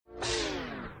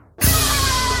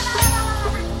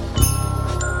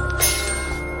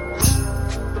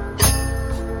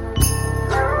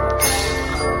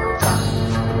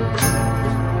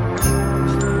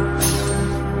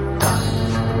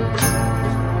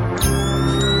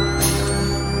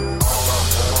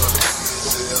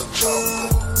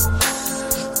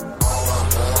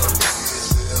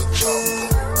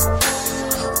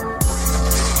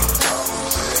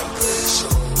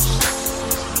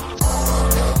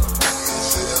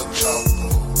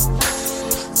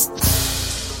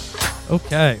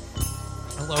Okay.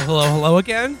 Hello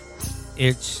again.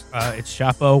 It's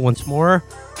Chapo once more.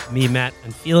 Me, Matt,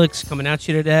 and Felix coming at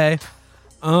you today.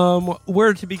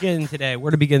 Where to begin today?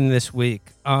 Where to begin this week?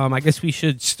 I guess we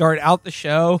should start out the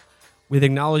show with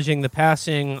acknowledging the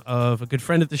passing of a good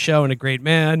friend of the show and a great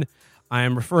man. I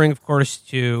am referring, of course,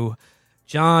 to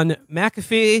John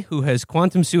McAfee, who has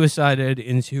quantum suicided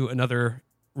into another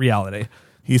reality.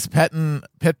 He's petting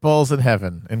pit bulls in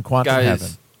heaven, in quantum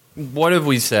heaven. What have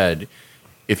we said?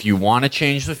 If you want to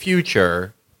change the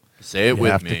future, say it with me.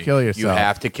 You have to kill yourself. You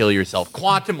have to kill yourself.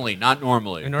 Quantumly, not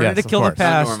normally. In order to kill the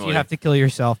past, you have to kill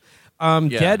yourself.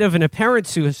 Dead of an apparent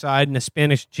suicide in a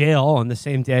Spanish jail on the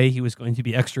same day he was going to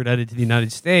be extradited to the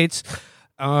United States.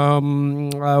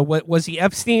 What was he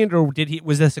Epstein, or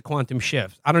was this a quantum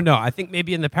shift? I don't know. I think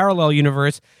maybe in the parallel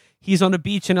universe, he's on a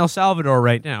beach in El Salvador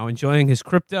right now, enjoying his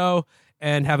crypto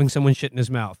and having someone shit in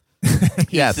his mouth.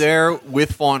 He's there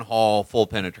with Fawn Hall, full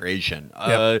penetration.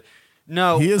 Yep.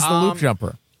 No, he is the loop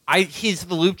jumper. He's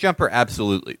the loop jumper,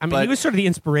 absolutely. I mean, he was sort of the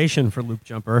inspiration for Loop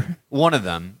Jumper. One of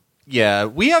them. Yeah,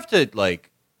 we have to,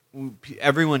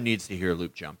 everyone needs to hear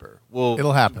Loop Jumper. Well,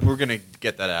 it'll happen. We're going to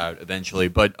get that out eventually.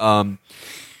 But I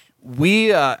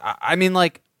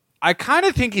kind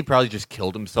of think he probably just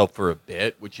killed himself for a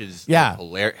bit, which is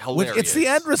hilarious. It's the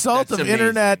end result of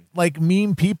internet,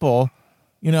 meme people.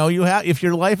 You know, if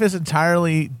your life is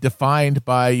entirely defined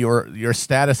by your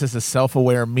status as a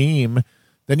self-aware meme,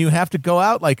 then you have to go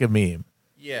out like a meme.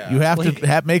 Yeah, you have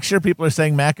to make sure people are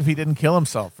saying McAfee didn't kill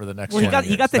himself for the next. Well, he got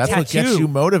the That's tattoo. What gets you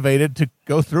motivated to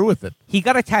go through with it. He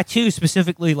got a tattoo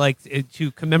specifically,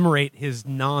 to commemorate his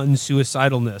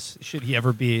non-suicidalness. Should he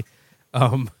ever be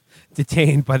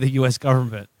detained by the U.S.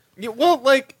 government? Yeah, well,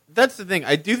 that's the thing.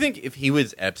 I do think if he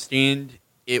was Epstein,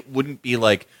 it wouldn't be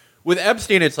like. With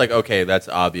Epstein, it's okay, that's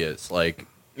obvious.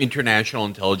 International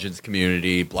intelligence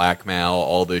community, blackmail,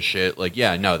 all this shit.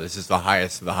 This is the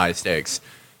highest of the high stakes.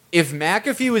 If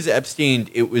McAfee was Epstein,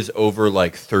 it was over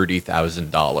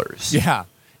 $30,000. Yeah.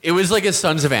 It was like a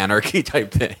Sons of Anarchy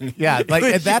type thing. Yeah,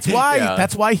 and that's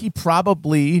why he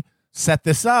probably set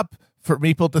this up for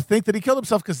people to think that he killed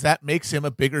himself, because that makes him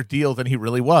a bigger deal than he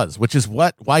really was, which is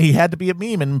why he had to be a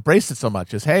meme and embraced it so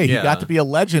much. He got to be a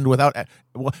legend without.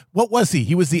 What was he?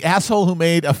 He was the asshole who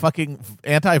made a fucking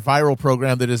antiviral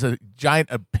program that is a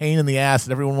pain in the ass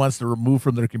that everyone wants to remove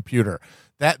from their computer.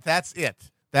 That's it.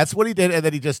 That's what he did, and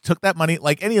then he just took that money,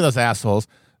 like any of those assholes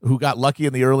who got lucky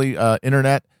in the early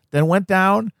internet, then went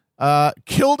down,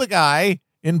 killed a guy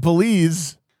in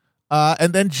Belize.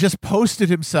 And then just posted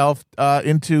himself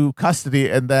into custody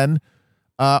and then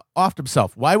offed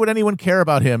himself. Why would anyone care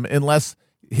about him unless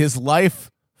his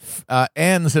life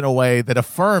ends in a way that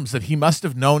affirms that he must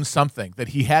have known something, that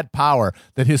he had power,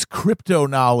 that his crypto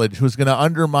knowledge was going to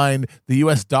undermine the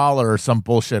U.S. dollar or some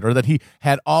bullshit, or that he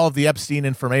had all of the Epstein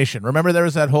information? Remember there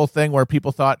was that whole thing where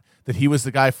people thought that he was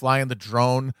the guy flying the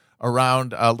drone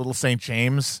around Little St.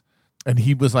 James? And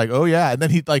he was like, oh, yeah. And then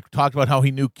he talked about how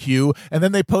he knew Q. And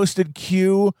then they posted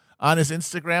Q on his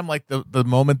Instagram, the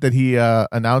moment that he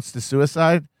announced his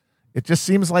suicide. It just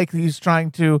seems like he's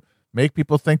trying to make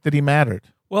people think that he mattered.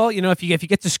 Well, if you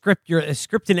get to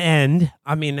script an end,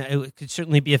 I mean, it could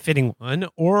certainly be a fitting one.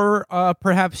 Or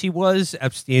perhaps he was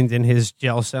Epstein in his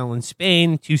jail cell in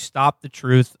Spain to stop the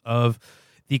truth of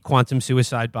the quantum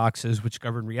suicide boxes, which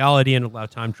govern reality and allow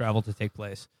time travel to take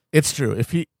place. It's true.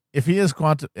 If he is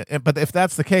quantum, but if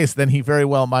that's the case, then he very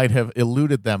well might have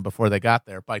eluded them before they got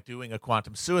there by doing a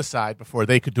quantum suicide before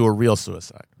they could do a real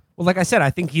suicide. Well, like I said,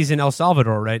 I think he's in El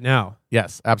Salvador right now.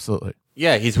 Yes, absolutely.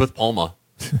 Yeah, he's with Palma.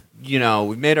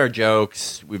 We've made our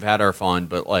jokes, we've had our fun,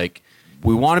 but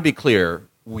we want to be clear.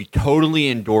 We totally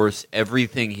endorse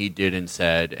everything he did and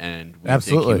said, and we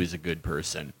think he was a good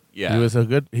person. Yeah,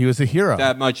 he was a hero.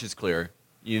 That much is clear.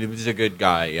 He was a good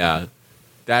guy. Yeah.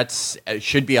 It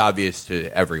should be obvious to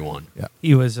everyone. Yeah.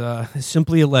 He was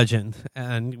simply a legend,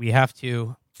 and we have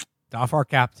to doff our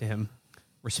cap to him.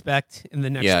 Respect in the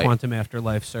next quantum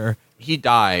afterlife, sir. He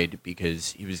died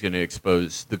because he was going to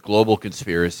expose the global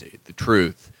conspiracy, the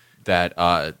truth that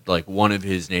one of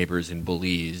his neighbors in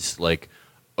Belize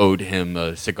owed him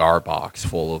a cigar box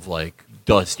full of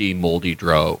dusty, moldy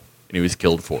dro, and he was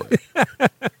killed for it.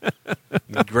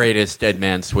 The greatest dead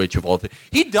man switch of all time.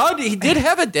 He did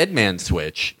have a dead man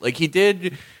switch. There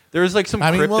was some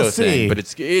crypto thing, but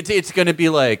it's gonna be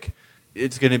like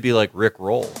Rick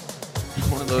Roll.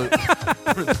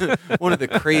 One of the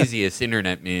craziest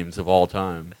internet memes of all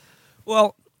time.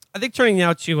 Well, I think turning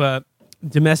now to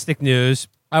domestic news,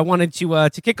 I wanted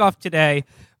to kick off today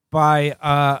by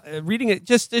reading it,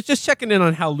 just checking in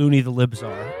on how loony the libs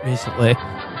are recently.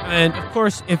 And, of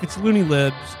course, if it's Looney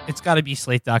Libs, it's got to be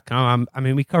Slate.com. I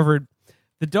mean, we covered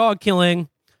the dog killing,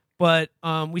 but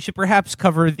we should perhaps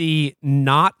cover the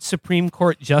not Supreme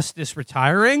Court justice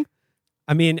retiring.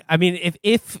 I mean,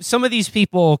 if some of these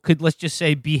people could, let's just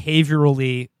say,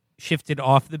 behaviorally shifted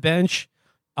off the bench,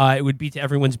 it would be to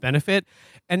everyone's benefit.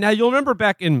 And now you'll remember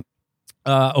back in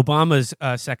Obama's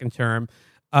second term,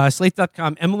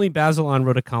 Slate.com, Emily Bazelon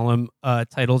wrote a column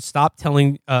titled "Stop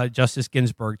Telling Justice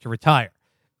Ginsburg to Retire."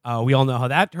 We all know how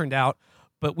that turned out.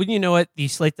 But wouldn't you know it, the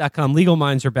Slate.com legal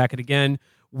minds are back at it again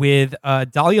with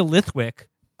Dahlia Lithwick.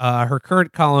 Her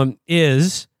current column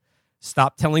is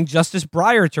 "Stop Telling Justice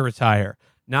Breyer to Retire."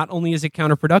 Not only is it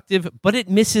counterproductive, but it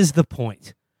misses the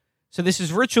point. So this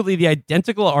is virtually the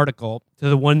identical article to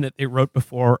the one that they wrote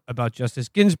before about Justice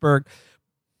Ginsburg,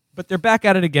 but they're back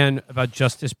at it again about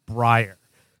Justice Breyer.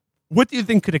 What do you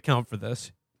think could account for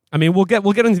this? I mean, we'll get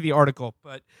into the article,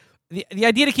 but the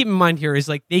idea to keep in mind here is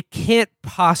like they can't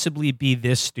possibly be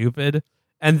this stupid,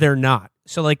 and they're not.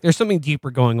 So like there's something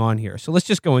deeper going on here. So let's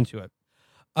just go into it.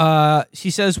 She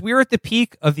says, "We're at the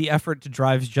peak of the effort to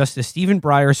drive Justice Stephen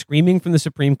Breyer screaming from the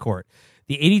Supreme Court.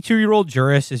 The 82-year-old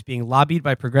jurist is being lobbied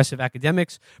by progressive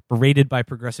academics, berated by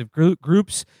progressive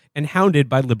groups, and hounded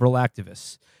by liberal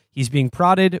activists. He's being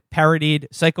prodded, parodied,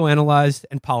 psychoanalyzed,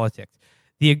 and politicked.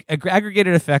 The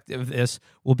aggregated effect of this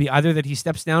will be either that he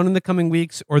steps down in the coming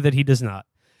weeks or that he does not.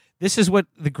 This is what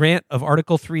the grant of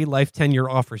Article 3 life tenure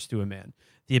offers to a man.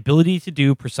 The ability to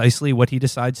do precisely what he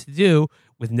decides to do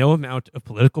with no amount of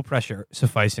political pressure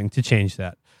sufficing to change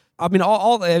that." I mean,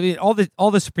 all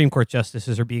the Supreme Court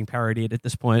justices are being parodied at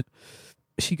this point.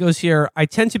 She goes here, "I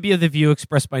tend to be of the view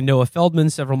expressed by Noah Feldman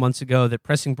several months ago that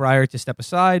pressing Breyer to step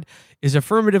aside is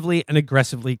affirmatively and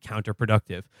aggressively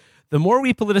counterproductive. The more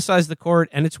we politicize the court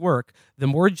and its work, the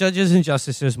more judges and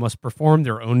justices must perform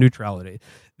their own neutrality.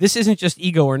 This isn't just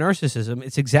ego or narcissism.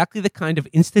 It's exactly the kind of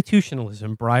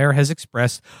institutionalism Breyer has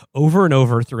expressed over and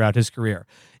over throughout his career.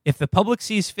 If the public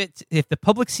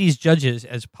sees judges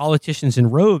as politicians in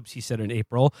robes," he said in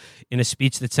April in a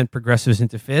speech that sent progressives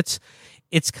into fits,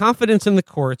 "its confidence in the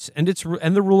courts and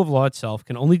the rule of law itself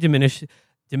can only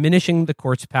diminishing the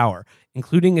court's power,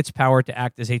 including its power to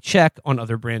act as a check on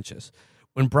other branches.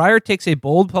 When Breyer takes a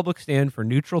bold public stand for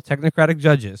neutral technocratic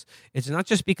judges, it's not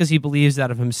just because he believes that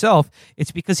of himself,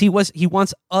 it's because he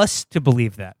wants us to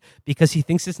believe that, because he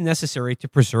thinks it's necessary to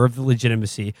preserve the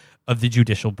legitimacy of the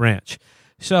judicial branch."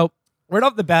 So right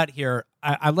off the bat here,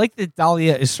 I like that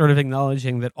Dahlia is sort of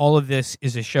acknowledging that all of this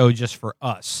is a show just for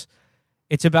us.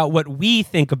 It's about what we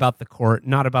think about the court,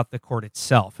 not about the court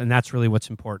itself, and that's really what's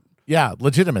important. Yeah,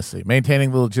 legitimacy,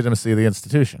 maintaining the legitimacy of the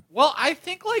institution. Well, I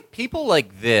think like people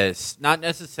like this, not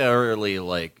necessarily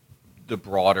like the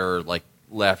broader like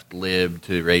left lib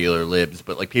to regular libs,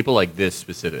 but like people like this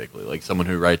specifically, like someone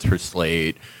who writes for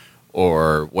Slate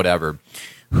or whatever,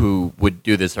 who would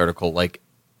do this article, like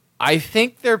I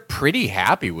think they're pretty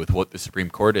happy with what the Supreme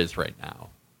Court is right now.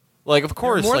 Like, of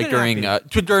course, like during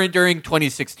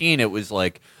 2016, it was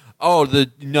like, oh,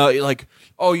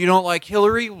 you don't like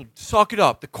Hillary? Well, suck it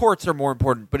up. The courts are more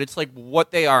important. But it's like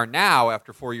what they are now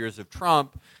after 4 years of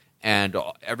Trump and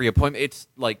every appointment. It's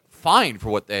like fine for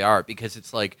what they are, because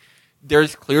it's like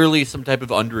there's clearly some type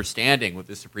of understanding with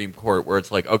the Supreme Court where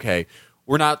it's like, okay,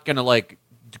 we're not going to like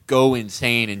go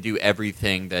insane and do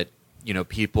everything that, you know,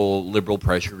 people, liberal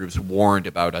pressure groups warned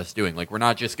about us doing. Like, we're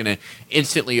not just going to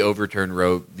instantly overturn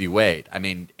Roe v. Wade. I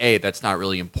mean, that's not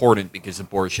really important because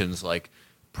abortion's like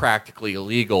practically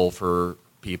illegal for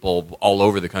people all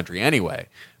over the country anyway.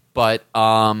 But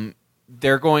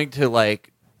they're going to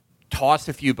like toss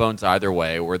a few bones either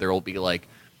way, where there will be like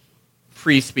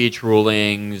free speech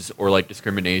rulings or like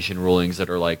discrimination rulings that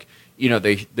are like, you know,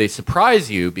 they surprise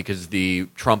you because the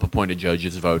Trump-appointed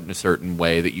judges vote in a certain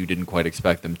way that you didn't quite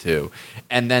expect them to.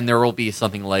 And then there will be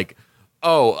something like,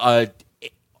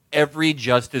 every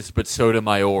justice but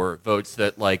Sotomayor votes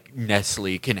that, like,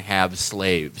 Nestle can have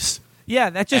slaves. Yeah,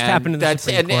 that just happened in the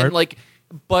Supreme Court. And, like,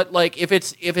 but, like, if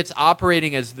it's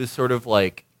operating as this sort of,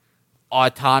 like,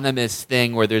 autonomous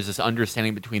thing where there's this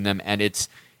understanding between them and it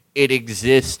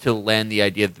exists to lend the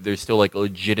idea that there's still, like, a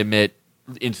legitimate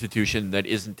institution that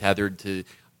isn't tethered to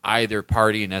either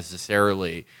party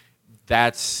necessarily,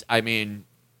 I mean,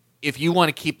 if you want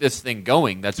to keep this thing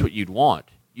going, that's what you'd want.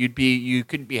 You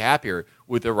couldn't be happier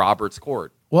with the Roberts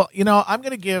Court. Well, you know, I'm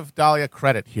going to give Dahlia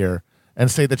credit here and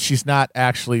say that she's not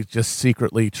actually just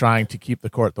secretly trying to keep the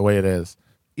court the way it is.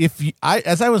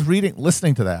 As I was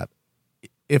listening to that,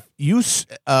 if you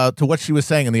to what she was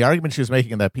saying and the argument she was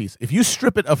making in that piece, if you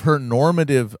strip it of her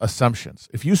normative assumptions,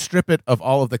 if you strip it of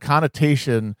all of the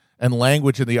connotation and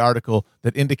language in the article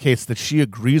that indicates that she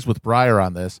agrees with Breyer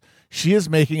on this, she is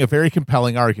making a very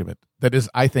compelling argument that is,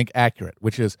 I think, accurate,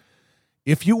 which is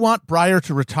if you want Breyer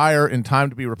to retire in time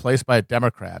to be replaced by a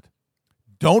Democrat,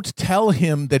 don't tell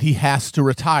him that he has to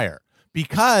retire,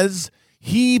 because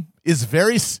he is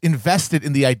very invested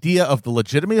in the idea of the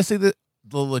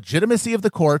legitimacy of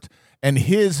the court and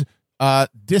his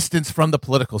distance from the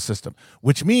political system,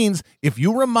 which means if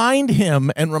you remind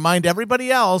him and remind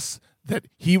everybody else that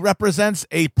he represents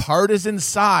a partisan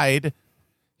side,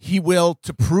 he will,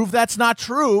 to prove that's not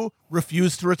true,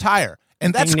 refuse to retire.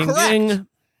 And that's ding, correct. Ding, ding.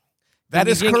 That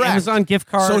is correct. Amazon gift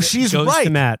card. So she's goes right. To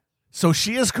Matt. So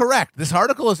she is correct. This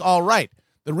article is all right.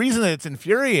 The reason that it's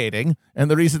infuriating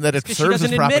and the reason that it serves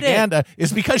as propaganda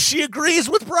is because she agrees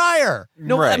with Breyer.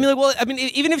 No, right. I mean,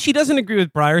 even if she doesn't agree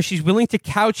with Breyer, she's willing to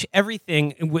couch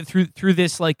everything through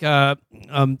this like a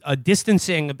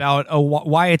distancing about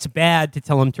why it's bad to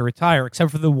tell him to retire,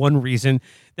 except for the one reason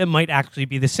that might actually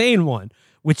be the sane one,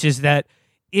 which is that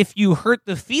if you hurt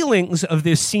the feelings of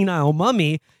this senile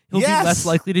mummy, he'll be less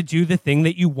likely to do the thing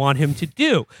that you want him to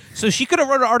do. So she could have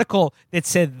wrote an article that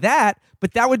said that,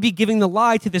 but that would be giving the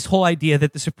lie to this whole idea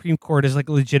that the Supreme Court is like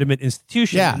a legitimate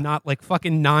institution, and not like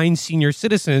fucking 9 senior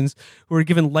citizens who are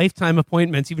given lifetime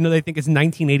appointments, even though they think it's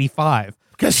 1985.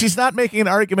 Because she's not making an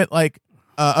argument like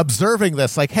observing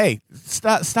this, like, hey,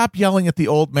 stop yelling at the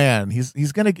old man.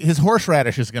 His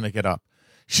horseradish is gonna get up.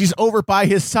 She's over by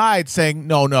his side saying,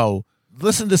 no,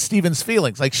 listen to Stephen's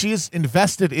feelings. Like, she's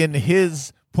invested in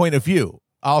his point of view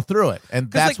all through it, and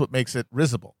that's what makes it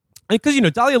risible. Because,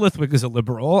 Dahlia Lithwick is a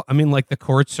liberal. I mean, like, the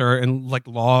courts are in, like,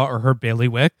 law or her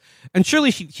bailiwick. And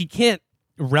surely she can't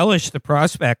relish the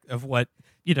prospect of what,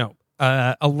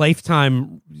 a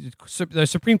lifetime, the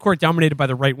Supreme Court dominated by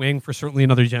the right wing for certainly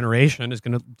another generation is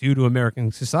going to do to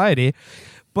American society.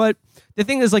 But the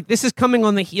thing is, like, this is coming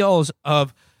on the heels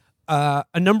of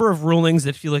a number of rulings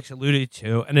that Felix alluded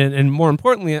to, and more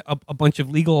importantly, a bunch of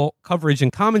legal coverage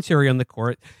and commentary on the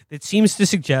court that seems to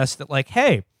suggest that, like,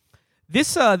 hey,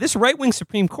 this right-wing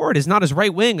Supreme Court is not as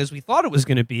right-wing as we thought it was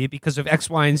going to be because of X,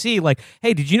 Y, and Z. Like,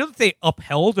 hey, did you know that they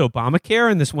upheld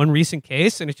Obamacare in this one recent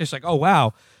case? And it's just like, oh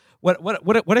wow,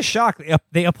 what a shock!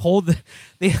 They upheld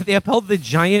the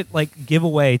giant like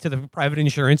giveaway to the private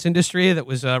insurance industry that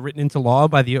was written into law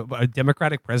by the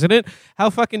Democratic president. How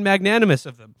fucking magnanimous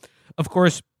of them! Of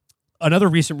course, another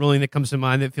recent ruling that comes to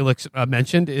mind that Felix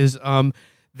mentioned is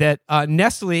that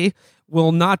Nestle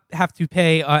will not have to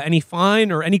pay any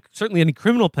fine or certainly any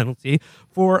criminal penalty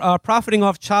for profiting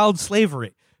off child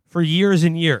slavery for years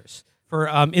and years, for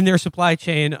in their supply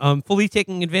chain, fully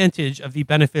taking advantage of the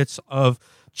benefits of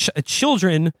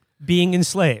children being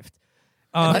enslaved.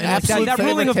 That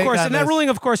ruling,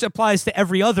 of course, applies to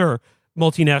every other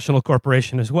multinational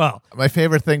corporation as well. My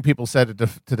favorite thing people said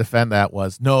to defend that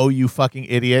was, no, you fucking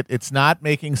idiot. It's not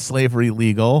making slavery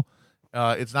legal.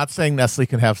 It's not saying Nestle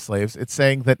can have slaves. It's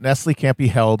saying that Nestle can't be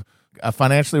held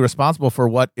financially responsible for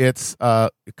what its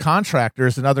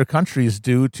contractors in other countries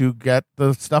do to get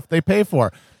the stuff they pay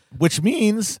for, which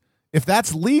means if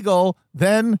that's legal,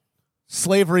 then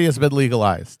slavery has been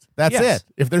legalized. That's it.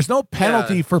 If there's no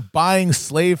penalty for buying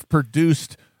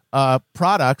slave-produced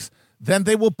products, then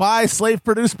they will buy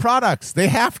slave-produced products. They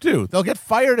have to. They'll get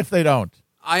fired if they don't.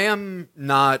 I am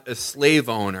not a slave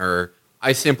owner.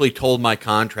 I simply told my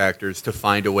contractors to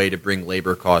find a way to bring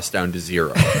labor costs down to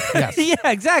zero. Yes.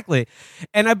 Yeah, exactly.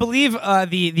 And I believe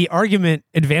the argument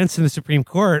advanced in the Supreme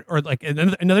Court, or like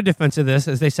another defense of this,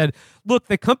 is they said, look,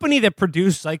 the company that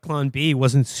produced Zyklon B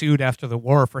wasn't sued after the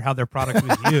war for how their product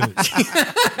was used.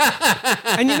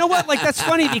 And you know what? Like, that's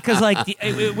funny because like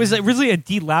it was really a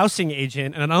delousing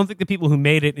agent, and I don't think the people who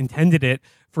made it intended it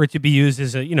for it to be used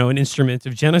as an instrument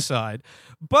of genocide.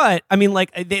 But I mean,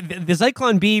 like the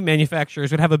Zyklon B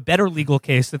manufacturers would have a better legal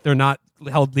case that they're not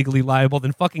held legally liable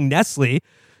than fucking Nestle,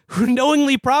 who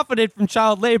knowingly profited from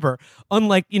child labor.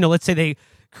 Unlike, let's say they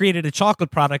created a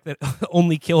chocolate product that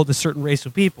only killed a certain race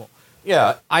of people.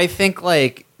 Yeah, I think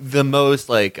like the most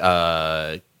like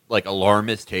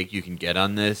alarmist take you can get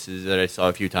on this is that I saw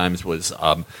a few times was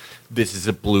this is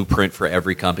a blueprint for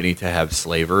every company to have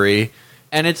slavery,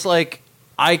 and it's like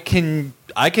I can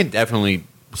definitely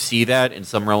see that in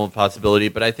some realm of possibility,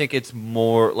 but I think it's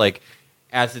more like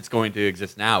as it's going to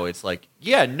exist now, it's like,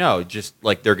 yeah, no, just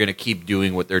like they're going to keep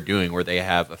doing what they're doing where they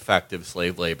have effective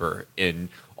slave labor in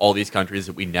all these countries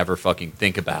that we never fucking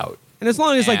think about. And as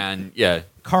long as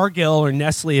Cargill or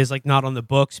Nestle is like not on the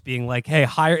books being like, hey,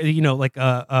 hire,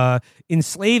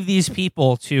 enslave these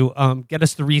people to get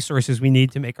us the resources we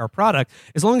need to make our product.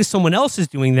 As long as someone else is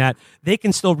doing that, they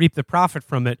can still reap the profit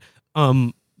from it.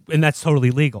 And that's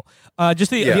totally legal.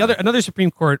 Another Supreme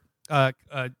Court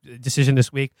decision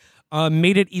this week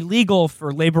made it illegal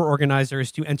for labor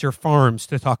organizers to enter farms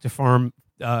to talk to farm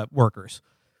workers.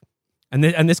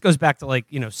 And this goes back to like,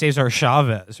 Cesar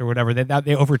Chavez or whatever.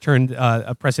 They overturned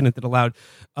a precedent that allowed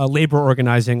labor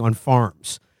organizing on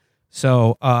farms.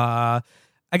 So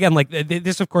again, like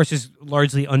this, of course, is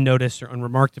largely unnoticed or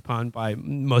unremarked upon by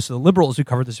most of the liberals who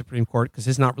cover the Supreme Court because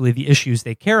it's not really the issues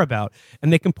they care about,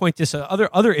 and they can point to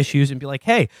other issues and be like,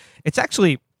 "Hey, it's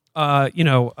actually,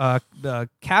 Kavanaugh,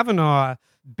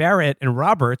 Barrett, and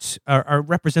Roberts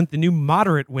represent the new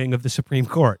moderate wing of the Supreme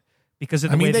Court." Because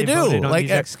of the way they voted on these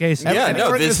X cases.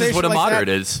 This is what a moderate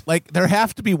is. Like, there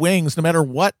have to be wings, no matter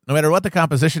what the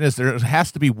composition is. There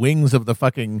has to be wings of the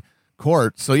fucking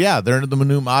court. So yeah, they're the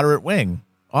new moderate wing.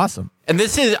 Awesome. And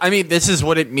this is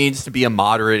what it means to be a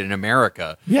moderate in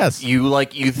America. Yes. You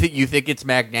think it's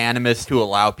magnanimous to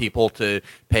allow people to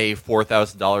pay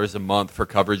 $4,000 a month for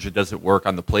coverage that doesn't work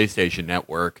on the PlayStation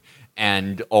Network.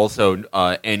 And also,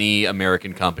 any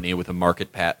American company with a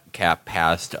market cap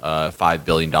past $5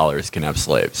 billion can have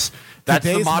slaves. That's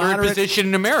the moderate position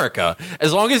in America.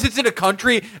 As long as it's in a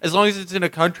country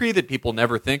that people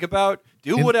never think about,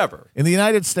 whatever. In the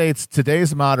United States,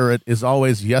 today's moderate is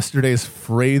always yesterday's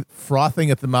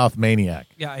frothing at the mouth maniac.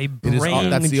 Yeah,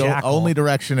 that's the only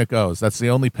direction it goes. That's the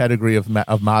only pedigree of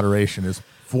moderation is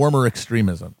former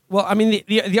extremism. Well, I mean,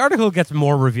 the article gets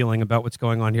more revealing about what's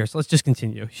going on here, so let's just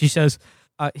continue. She says,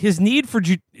 his need for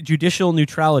judicial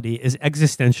neutrality is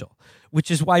existential, which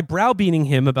is why browbeating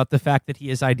him about the fact that he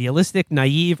is idealistic,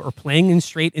 naive, or playing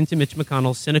straight into Mitch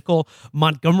McConnell's cynical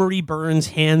Montgomery Burns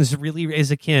hands really is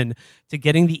akin to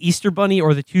getting the Easter Bunny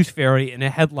or the Tooth Fairy in a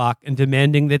headlock and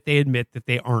demanding that they admit that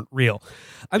they aren't real.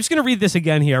 I'm just going to read this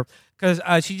again here because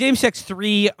she name-checks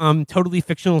 3 totally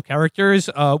fictional characters,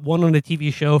 one on a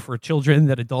TV show for children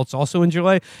that adults also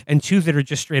enjoy, and 2 that are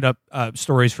just straight-up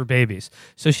stories for babies.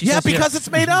 So she says, because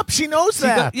it's made up. She knows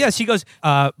that. She goes,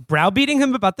 browbeating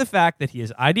him about the fact that he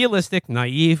is idealistic,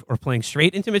 naive, or playing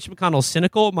straight into Mitch McConnell's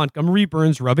cynical Montgomery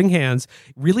Burns rubbing hands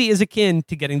really is akin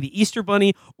to getting the Easter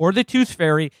Bunny or the Tooth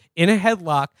Fairy in a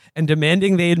headlock and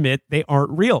demanding they admit they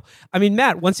aren't real. I mean,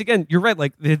 Matt, once again, you're right.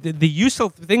 Like the useful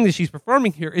thing that she's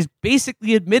performing here is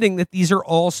basically admitting that these are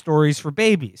all stories for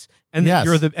babies, and that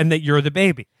you're the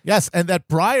baby. Yes, and that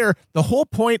Breyer, the whole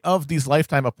point of these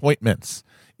lifetime appointments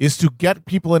is to get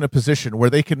people in a position where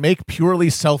they can make purely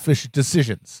selfish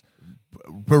decisions,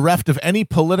 bereft of any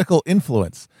political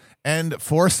influence. And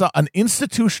for an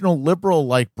institutional liberal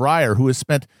like Breyer, who has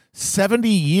spent 70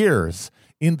 years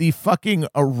in the fucking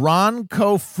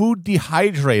Aramco food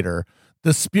dehydrator,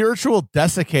 the spiritual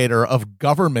desiccator of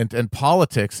government and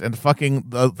politics and fucking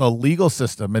the legal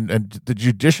system and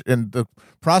the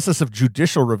process of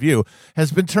judicial review,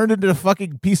 has been turned into a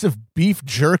fucking piece of beef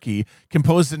jerky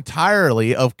composed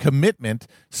entirely of commitment,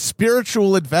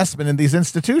 spiritual investment in these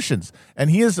institutions.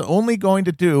 And he is only going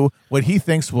to do what he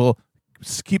thinks will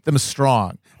keep them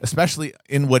strong, especially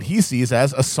in what he sees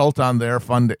as assault on their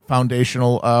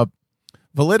foundational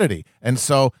validity. And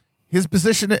so his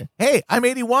position, hey, I'm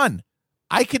 81.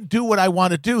 I can do what I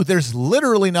want to do. There's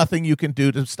literally nothing you can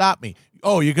do to stop me.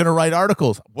 Oh, you're going to write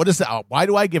articles. What is that? Why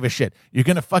do I give a shit? You're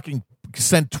going to fucking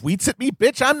send tweets at me?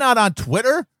 Bitch, I'm not on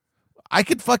Twitter. I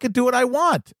can fucking do what I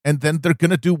want. And then they're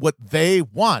going to do what they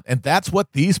want. And that's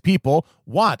what these people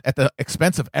want at the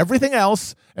expense of everything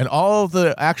else. And all of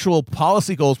the actual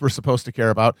policy goals we're supposed to care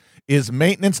about is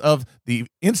maintenance of the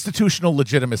institutional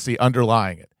legitimacy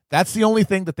underlying it. That's the only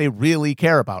thing that they really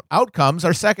care about. Outcomes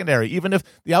are secondary. Even if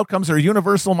the outcomes are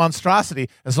universal monstrosity,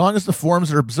 as long as the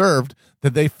forms are observed,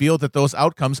 that they feel that those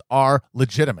outcomes are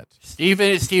legitimate.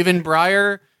 Stephen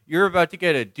Breyer, you're about to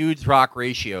get a dude's rock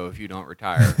ratio if you don't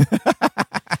retire.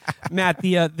 Matt,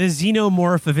 the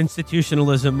xenomorph of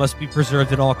institutionalism must be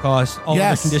preserved at all costs. All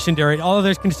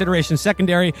other considerations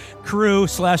secondary,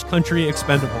 crew/country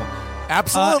expendable.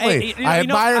 Absolutely. I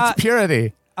admire its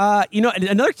purity.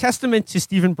 Another testament to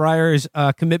Stephen Breyer's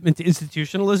commitment to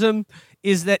institutionalism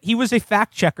is that he was a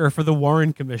fact checker for the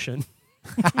Warren Commission.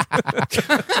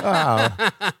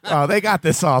 They got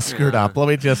this all screwed up. Let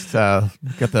me just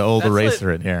get the old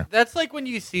eraser in here. That's like when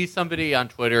you see somebody on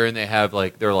Twitter and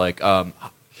they're like,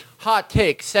 hot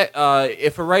take.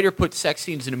 If a writer puts sex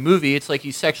scenes in a movie, it's like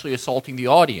he's sexually assaulting the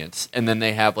audience, and then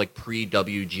they have like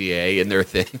pre-WGA in their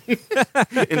thing,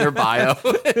 in their bio.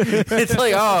 It's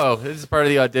like, oh, this is part of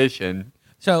the audition.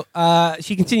 So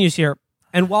she continues here.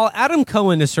 And while Adam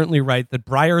Cohen is certainly right that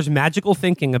Breyer's magical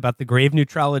thinking about the grave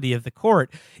neutrality of the court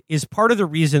is part of the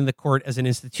reason the court as an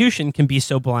institution can be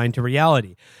so blind to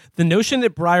reality, the notion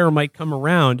that Breyer might come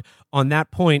around on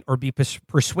that point or be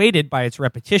persuaded by its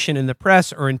repetition in the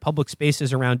press or in public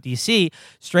spaces around D.C.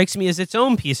 strikes me as its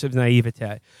own piece of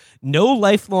naivete. No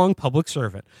lifelong public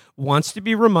servant wants to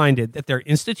be reminded that their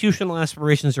institutional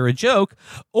aspirations are a joke,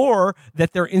 or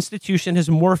that their institution has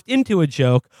morphed into a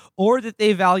joke, or that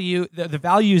they value the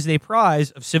values they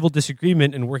prize of civil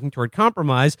disagreement and working toward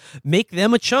compromise make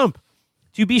them a chump.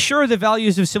 To be sure, the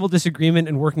values of civil disagreement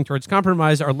and working towards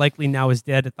compromise are likely now as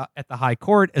dead at the high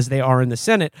court as they are in the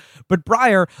Senate. But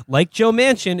Breyer, like Joe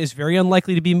Manchin, is very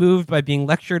unlikely to be moved by being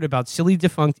lectured about silly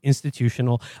defunct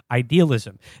institutional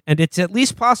idealism. And it's at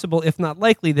least possible, if not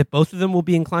likely, that both of them will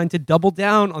be inclined to double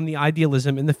down on the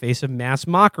idealism in the face of mass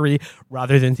mockery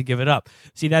rather than to give it up.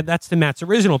 See, that's to Matt's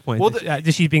original point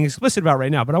that she's being explicit about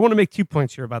right now. But I want to make 2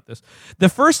 points here about this. The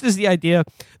first is the idea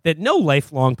that no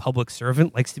lifelong public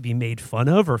servant likes to be made fun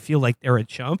of or feel like they're a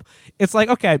chump. It's like,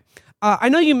 okay, I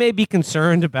know you may be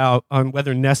concerned about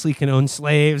whether Nestle can own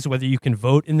slaves, whether you can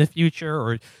vote in the future,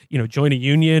 or join a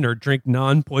union or drink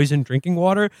non-poison drinking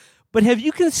water. But have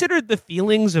you considered the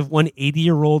feelings of one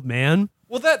 80-year-old man?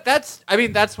 Well, that's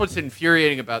what's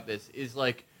infuriating about this is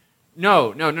like,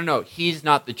 no. He's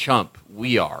not the chump.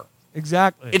 We are.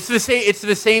 Exactly. It's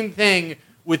the same thing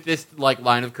with this like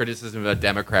line of criticism about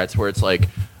Democrats, where it's like,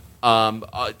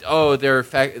 they're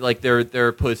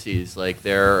pussies. Like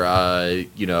they're,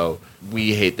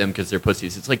 we hate them because they're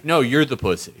pussies. It's like, no, you're the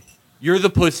pussy. You're the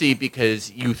pussy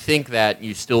because you think that and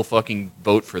you still fucking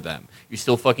vote for them. You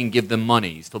still fucking give them money.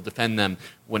 You still defend them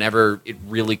whenever it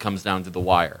really comes down to the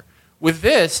wire. With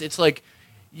this, it's like,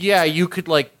 yeah, you could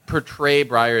like portray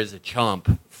Breyer as a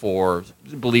chump for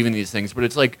believing these things, but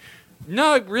it's like,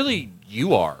 no, really,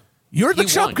 you are. You're the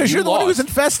chump because you're the one who was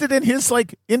invested in his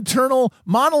like internal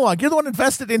monologue. You're the one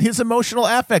invested in his emotional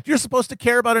affect. You're supposed to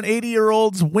care about an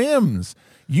 80-year-old's whims.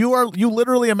 You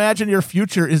literally imagine your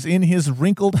future is in his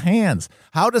wrinkled hands.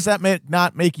 How does that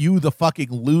not make you the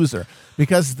fucking loser?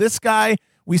 Because this guy,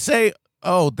 we say,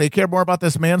 oh, they care more about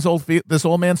this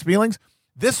old man's feelings.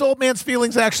 This old man's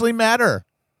feelings actually matter.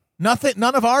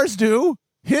 None of ours do.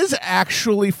 His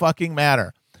actually fucking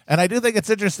matter. And I do think it's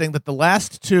interesting that the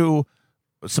last two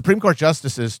Supreme Court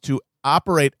justices to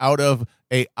operate out of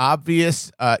a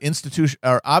obvious institution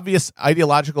or obvious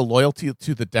ideological loyalty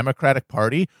to the Democratic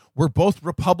Party were both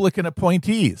Republican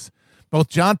appointees. Both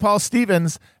John Paul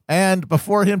Stevens and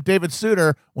before him David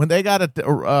Souter, when they got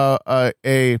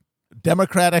a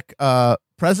Democratic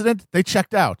president, they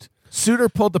checked out. Souter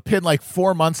pulled the pin like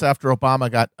 4 months after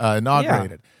Obama got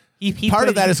inaugurated. Yeah. Part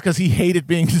of that is because he hated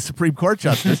being a Supreme Court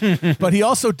justice, but he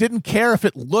also didn't care if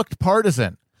it looked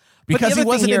partisan. Because he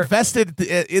wasn't invested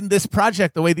in this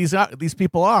project the way these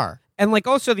people are. And like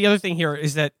also the other thing here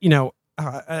is that,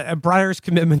 Breyer's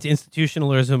commitment to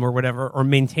institutionalism or whatever, or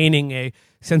maintaining a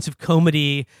sense of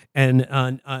comity and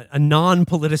a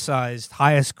non-politicized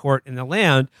highest court in the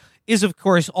land is, of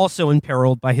course, also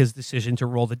imperiled by his decision to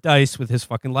roll the dice with his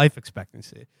fucking life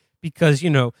expectancy. Because,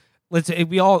 let's say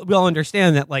we all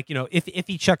understand that, like, if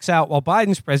he checks out while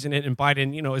Biden's president and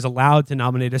Biden, is allowed to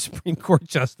nominate a Supreme Court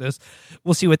justice,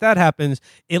 we'll see what that happens.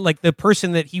 The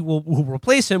person that who will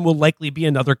replace him will likely be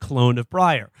another clone of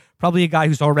Breyer, probably a guy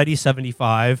who's already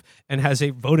 75 and has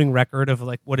a voting record of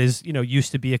like what is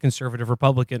used to be a conservative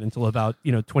Republican until about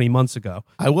 20 months ago.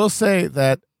 I will say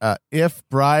that if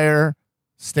Breyer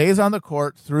stays on the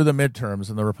court through the midterms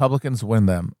and the Republicans win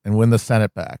them and win the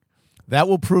Senate back, that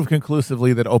will prove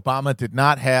conclusively that Obama did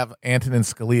not have Antonin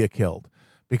Scalia killed.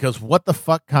 Because what the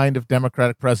fuck kind of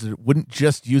Democratic president wouldn't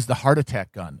just use the heart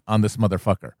attack gun on this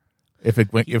motherfucker if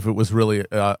it was really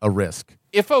a risk?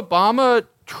 If Obama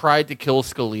tried to kill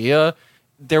Scalia,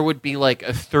 there would be like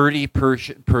a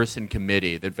 30-person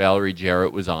committee that Valerie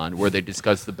Jarrett was on where they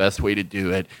discussed the best way to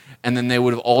do it, and then they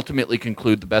would have ultimately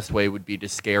conclude the best way would be to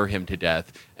scare him to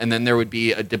death, and then there would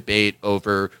be a debate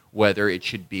over whether it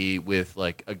should be with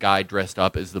like a guy dressed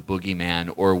up as the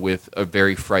boogeyman or with a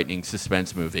very frightening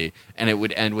suspense movie, and it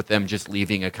would end with them just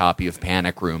leaving a copy of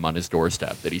Panic Room on his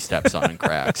doorstep that he steps on and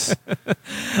cracks.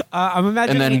 I'm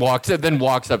imagining, and then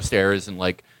walks upstairs and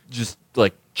like just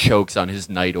like chokes on his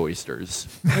night oysters.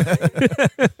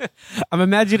 I'm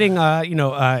imagining,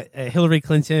 Hillary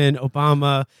Clinton,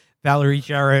 Obama, Valerie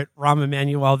Jarrett, Rahm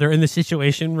Emanuel. They're in the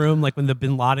Situation Room, like when the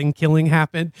Bin Laden killing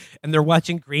happened, and they're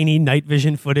watching grainy night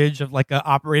vision footage of like an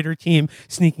operator team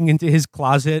sneaking into his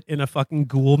closet in a fucking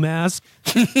ghoul mask.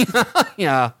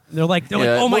 Yeah, they're like,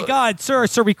 oh my God, sir,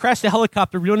 we crashed a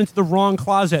helicopter. We went into the wrong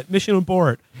closet. Mission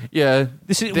abort. Yeah,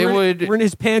 we're in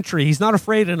his pantry. He's not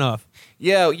afraid enough.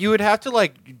 Yeah, you would have to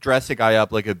like dress a guy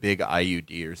up like a big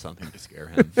IUD or something to scare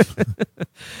him.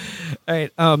 All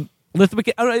right.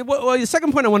 Lithwick, the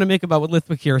second point I want to make about what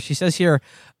Lithwick here, she says here,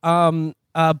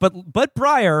 But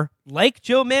Breyer, like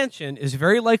Joe Manchin, is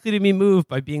very likely to be moved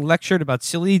by being lectured about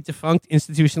silly, defunct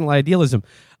institutional idealism.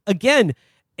 Again,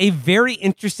 a very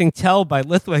interesting tell by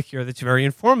Lithwick here that's very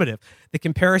informative. The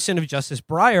comparison of Justice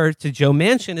Breyer to Joe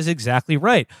Manchin is exactly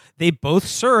right. They both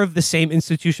serve the same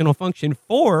institutional function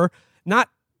for not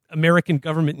American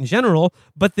government in general,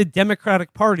 but the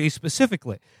Democratic Party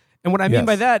specifically. And what I mean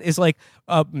by that is like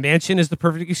Manchin is the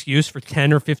perfect excuse for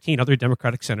 10 or 15 other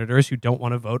Democratic senators who don't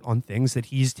want to vote on things that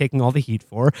he's taking all the heat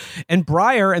for. And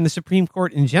Breyer and the Supreme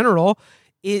Court in general,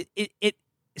 it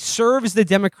serves the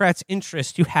Democrats'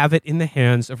 interest to have it in the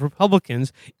hands of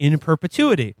Republicans in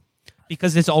perpetuity,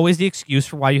 because it's always the excuse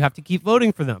for why you have to keep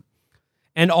voting for them.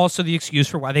 And also the excuse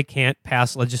for why they can't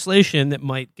pass legislation that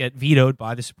might get vetoed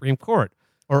by the Supreme Court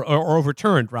or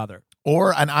overturned, rather.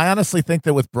 And I honestly think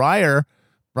that with Breyer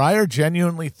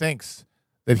genuinely thinks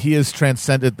that he has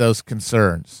transcended those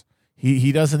concerns.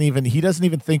 He doesn't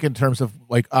even think in terms of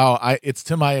like, it's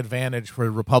to my advantage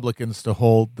for Republicans to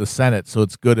hold the Senate, so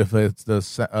it's good if it's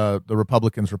the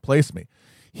Republicans replace me.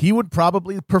 He would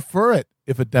probably prefer it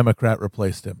if a Democrat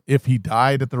replaced him. If he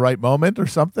died at the right moment or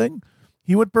something,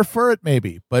 he would prefer it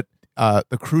maybe. But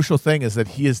the crucial thing is that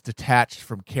he is detached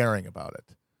from caring about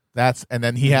it. And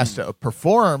then he has to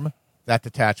perform that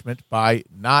detachment by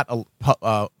not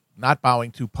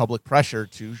bowing to public pressure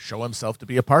to show himself to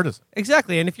be a partisan.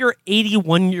 Exactly. And if you're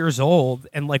 81 years old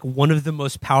and like one of the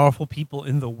most powerful people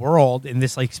in the world in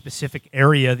this like specific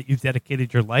area that you've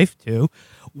dedicated your life to,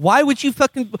 why would you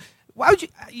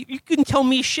you couldn't tell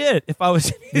me shit if I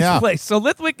was in his place. So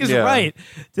Lithwick is right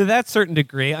to that certain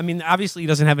degree. I mean, obviously he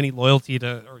doesn't have any loyalty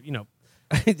to, or,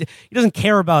 he doesn't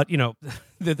care about,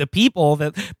 the people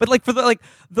but like for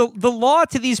the law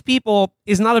to these people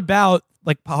is not about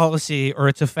like policy or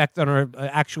its effect on our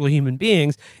actual human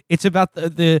beings. It's about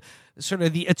the sort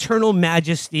of the eternal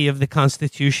majesty of the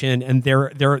Constitution and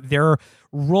their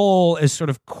role as sort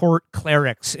of court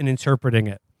clerics in interpreting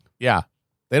it. Yeah.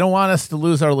 They don't want us to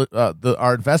lose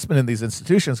our investment in these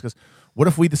institutions, because what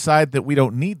if we decide that we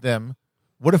don't need them?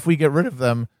 What if we get rid of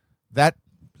them?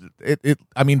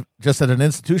 Just at an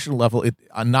institutional level, it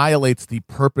annihilates the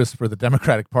purpose for the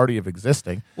Democratic Party of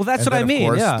existing. Well, that's what I mean.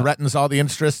 Of course, threatens all the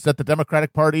interests that the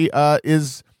Democratic Party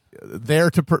is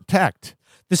there to protect.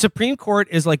 The Supreme Court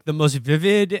is like the most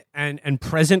vivid and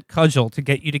present cudgel to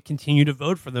get you to continue to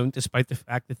vote for them, despite the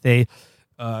fact that they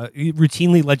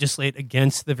routinely legislate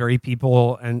against the very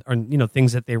people and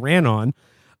things that they ran on.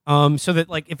 So that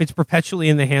like if it's perpetually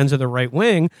in the hands of the right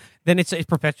wing, then it's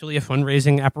perpetually a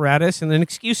fundraising apparatus and an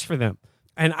excuse for them.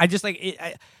 And I just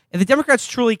if the Democrats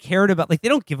truly cared about, like, they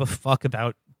don't give a fuck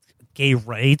about gay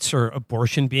rights or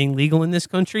abortion being legal in this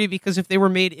country, because if they were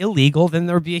made illegal, then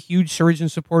there would be a huge surge in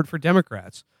support for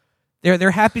Democrats.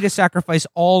 They're happy to sacrifice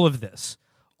all of this,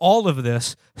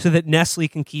 so that Nestle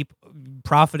can keep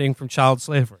profiting from child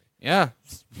slavery. Yeah,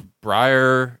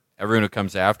 Breyer, everyone who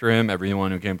comes after him,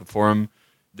 everyone who came before him,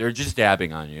 they're just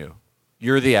dabbing on you.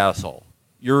 You're the asshole.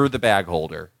 You're the bag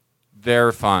holder.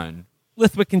 They're fine.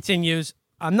 Lithwick continues,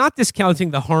 I'm not discounting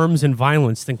the harms and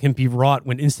violence that can be wrought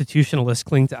when institutionalists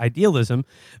cling to idealism.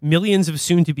 Millions of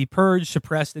soon-to-be purged,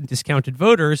 suppressed, and discounted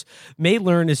voters may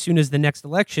learn as soon as the next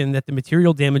election that the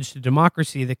material damage to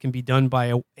democracy that can be done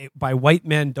by white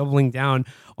men doubling down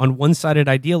on one-sided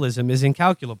idealism is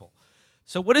incalculable.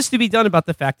 So what is to be done about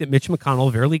the fact that Mitch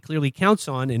McConnell very clearly counts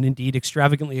on and indeed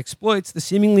extravagantly exploits the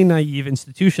seemingly naive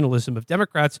institutionalism of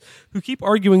Democrats who keep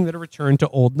arguing that a return to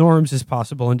old norms is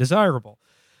possible and desirable?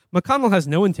 McConnell has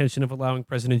no intention of allowing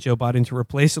President Joe Biden to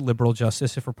replace a liberal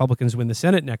justice if Republicans win the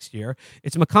Senate next year.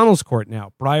 It's McConnell's court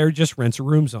now. Breyer just rents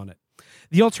rooms on it.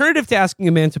 The alternative to asking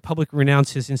a man to publicly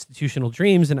renounce his institutional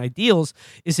dreams and ideals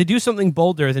is to do something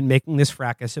bolder than making this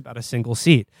fracas about a single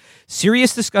seat.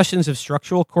 Serious discussions of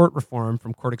structural court reform,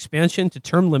 from court expansion to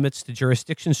term limits to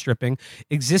jurisdiction stripping,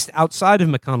 exist outside of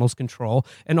McConnell's control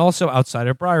and also outside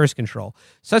of Breyer's control.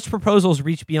 Such proposals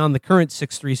reach beyond the current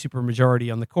 6-3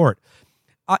 supermajority on the court.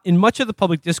 In much of the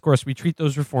public discourse, we treat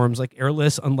those reforms like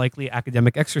airless, unlikely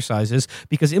academic exercises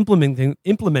because implementing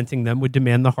them would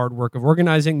demand the hard work of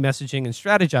organizing, messaging, and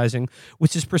strategizing,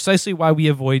 which is precisely what we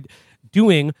avoid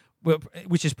doing when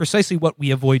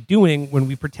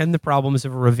we pretend the problems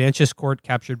of a revanchist court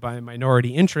captured by a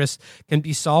minority interest can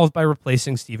be solved by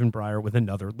replacing Stephen Breyer with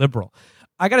another liberal.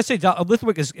 I got to say,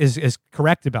 Lithwick is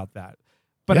correct about that.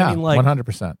 But yeah, I mean, like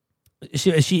 100%.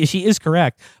 She is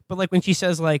correct, but like when she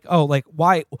says like, oh, like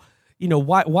why,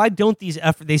 why don't these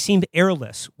efforts, they seem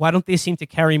airless. Why don't they seem to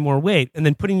carry more weight? And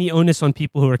then putting the onus on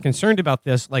people who are concerned about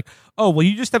this, like, oh, well,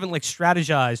 you just haven't like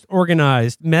strategized,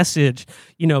 organized, messaged,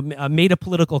 made a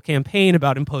political campaign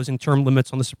about imposing term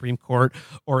limits on the Supreme Court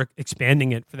or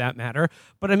expanding it for that matter.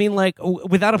 But I mean, like,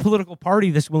 without a political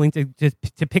party that's willing to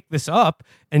pick this up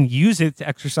and use it to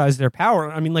exercise their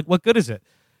power, I mean, like, what good is it?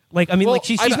 Like, I mean,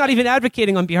 she's not even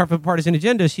advocating on behalf of a partisan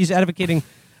agenda. She's advocating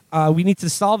we need to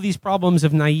solve these problems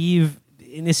of naive,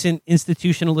 innocent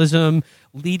institutionalism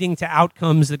leading to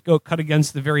outcomes that go cut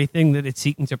against the very thing that it's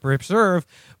seeking to preserve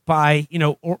by,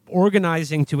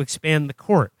 organizing to expand the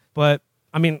court. But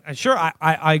I mean, sure,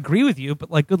 I agree with you, but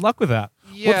like, good luck with that.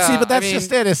 Yeah, well, see, but that's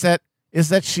just it. Is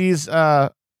that she's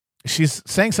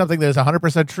saying something that is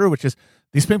 100% true, which is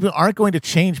these people aren't going to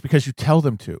change because you tell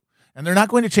them to, and they're not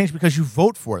going to change because you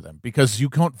vote for them, because you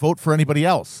can't vote for anybody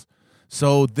else.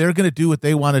 So they're going to do what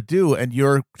they want to do, and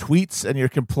your tweets and your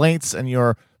complaints and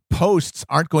your posts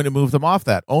aren't going to move them off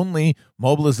that. Only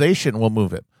mobilization will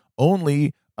move it.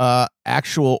 Only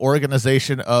actual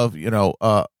organization of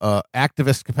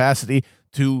activist capacity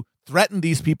to threaten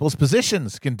these people's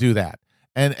positions can do that.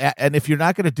 And if you're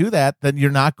not going to do that, then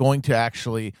you're not going to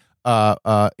actually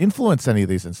influence any of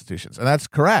these institutions, and that's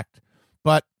correct.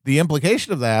 But the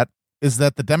implication of that is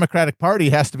that the Democratic Party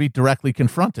has to be directly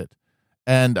confronted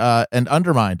and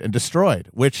undermined and destroyed,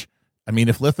 which, I mean,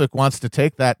 if Lithwick wants to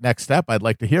take that next step, I'd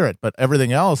like to hear it. But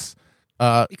everything else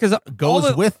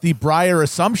goes with the Breyer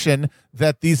assumption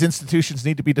that these institutions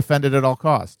need to be defended at all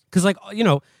costs. Because, like,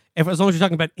 as long as you're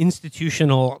talking about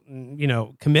institutional,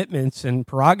 commitments and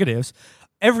prerogatives,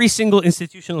 every single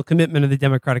institutional commitment of the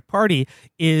Democratic Party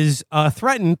is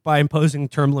threatened by imposing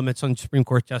term limits on Supreme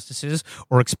Court justices,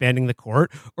 or expanding the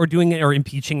court, or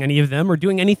impeaching any of them, or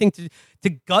doing anything to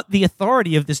gut the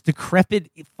authority of this decrepit,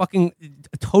 fucking,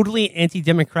 totally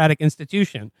anti-democratic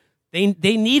institution. They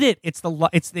need it.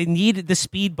 They need the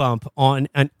speed bump on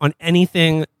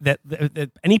anything that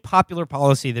any popular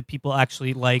policy that people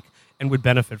actually like and would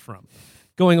benefit from.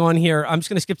 Going on here, I'm just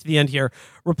going to skip to the end here.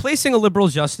 Replacing a liberal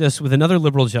justice with another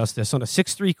liberal justice on a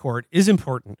 6-3 court is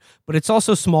important, but it's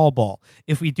also small ball.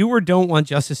 If we do or don't want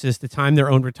justices to time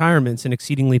their own retirements in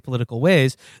exceedingly political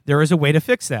ways, there is a way to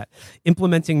fix that.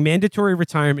 Implementing mandatory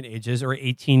retirement ages or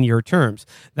 18-year terms.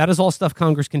 That is all stuff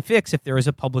Congress can fix if there is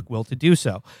a public will to do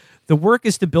so. The work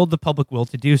is to build the public will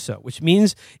to do so, which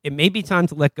means it may be time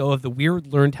to let go of the weird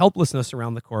learned helplessness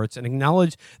around the courts and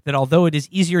acknowledge that although it is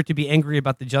easier to be angry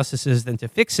about the justices than to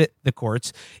fix the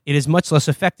courts, it is much less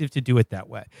effective to do it that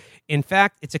way. In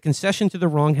fact, it's a concession to the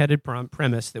wrong-headed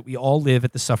premise that we all live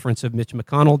at the sufferance of Mitch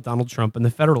McConnell, Donald Trump, and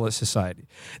the Federalist Society.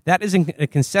 That is a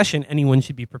concession anyone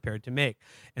should be prepared to make,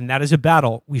 and that is a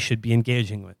battle we should be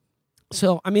engaging with.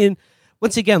 So, I mean,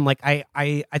 once again, like,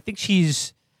 I think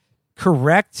she's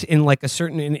correct in like a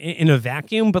certain in a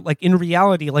vacuum, but like in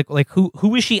reality, like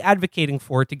who is she advocating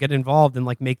for to get involved and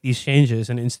like make these changes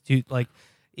and institute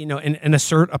and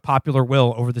assert a popular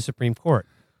will over the Supreme Court?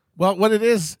 Well, what it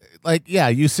is, like, yeah,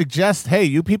 you suggest, hey,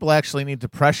 you people actually need to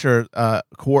pressure,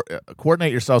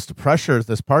 coordinate yourselves to pressure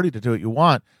this party to do what you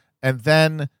want, and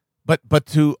then, but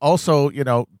to also,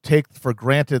 take for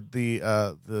granted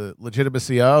the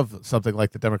legitimacy of something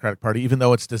like the Democratic Party, even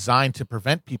though it's designed to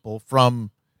prevent people from.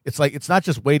 It's like, it's not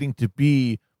just waiting to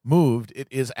be moved. It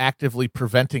is actively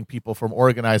preventing people from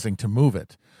organizing to move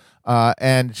it.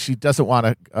 And she doesn't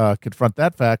want to confront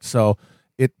that fact. So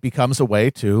it becomes a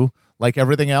way to, like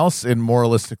everything else in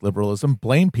moralistic liberalism,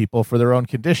 blame people for their own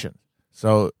condition.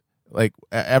 So like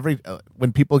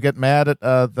when people get mad at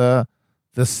the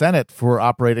Senate for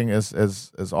operating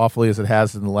as awfully as it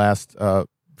has in the last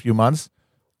few months,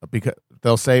 because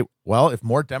they'll say, well, if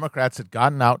more Democrats had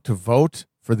gotten out to vote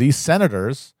for these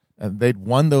senators and they'd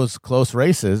won those close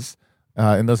races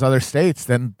in those other states,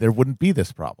 then there wouldn't be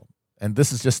this problem. And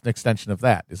this is just an extension of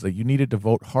that, is that you needed to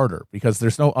vote harder because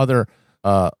there's no other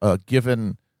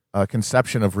given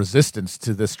conception of resistance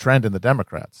to this trend in the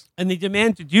Democrats. And they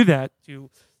demand to do that, to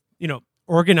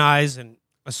organize and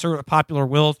assert a popular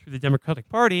will through the Democratic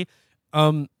Party,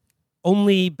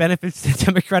 only benefits the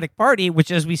Democratic Party,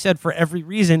 which, as we said, for every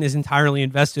reason, is entirely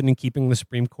invested in keeping the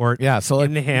Supreme Court in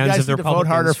the hands of the Republicans. Vote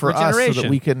harder for us so that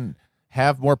we can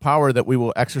have more power that we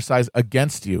will exercise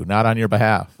against you, not on your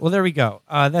behalf. Well, there we go.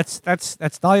 That's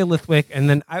Dahlia Lithwick, and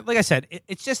then, like I said,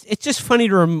 it's just funny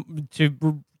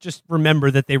to just remember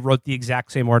that they wrote the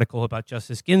exact same article about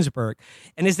Justice Ginsburg.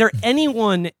 And is there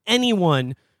anyone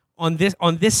on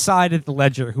this side of the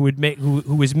ledger who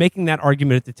was making that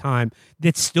argument at the time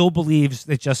that still believes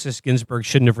that Justice Ginsburg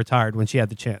shouldn't have retired when she had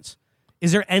the chance?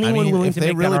 Is there anyone willing to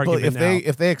make that argument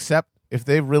now? If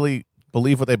they really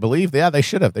believe what they believe, yeah, they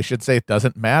should have. They should say it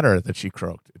doesn't matter that she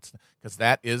croaked. It's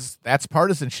because that's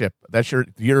partisanship. That's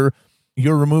you're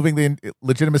removing the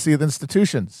legitimacy of the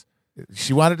institutions.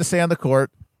 She wanted to stay on the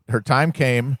court. Her time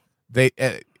came. They,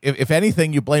 if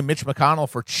anything, you blame Mitch McConnell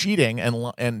for cheating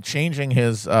and changing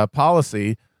his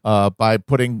policy by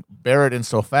putting Barrett in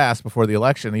so fast before the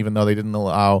election, even though they didn't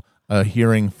allow a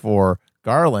hearing for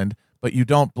Garland. But you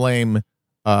don't blame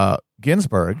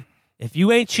Ginsburg. If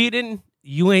you ain't cheating,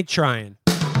 you ain't trying.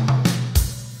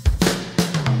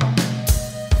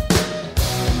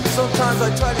 Sometimes I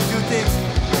try to do things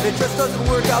and it just doesn't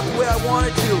work out the way I want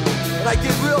it to. And I get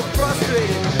real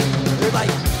frustrated. And like,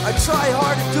 I try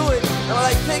hard to do it and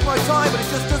I take my time, but it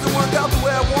just doesn't work out the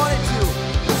way I want it to.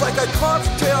 It's like I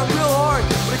concentrate on real hard,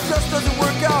 but it just doesn't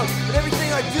work out. And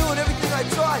everything I do and everything I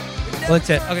try. Well, that's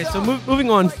it. Okay, so moving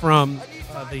on from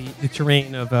the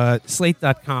terrain of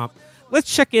Slate.com,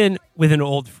 let's check in with an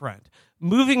old friend.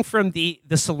 Moving from the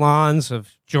salons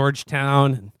of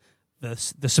Georgetown and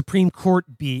the Supreme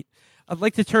Court beat, I'd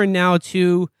like to turn now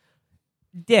to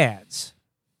dads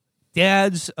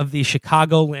of the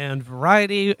Chicagoland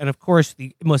variety. And, of course,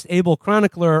 the most able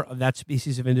chronicler of that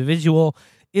species of individual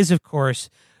is, of course,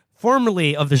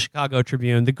 formerly of the Chicago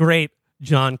Tribune, the great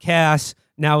John Kass,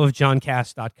 now of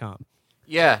johnkass.com.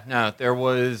 Yeah, no, there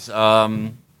was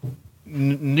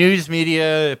news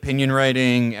media, opinion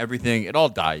writing, everything. It all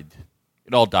died.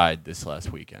 It all died this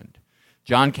last weekend.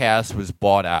 John Kass was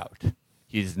bought out.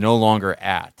 He's no longer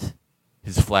at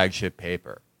his flagship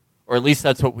paper, or at least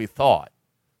that's what we thought.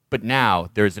 But now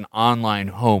there's an online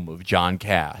home of John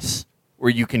Kass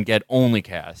where you can get only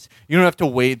Kass. You don't have to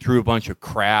wade through a bunch of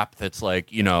crap that's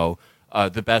like,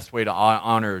 the best way to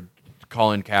honor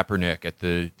Colin Kaepernick at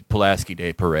the Pulaski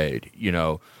Day Parade.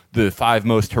 The 5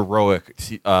 most heroic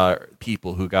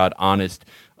people who got honest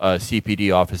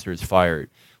CPD officers fired.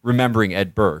 Remembering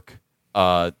Ed Burke.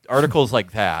 Articles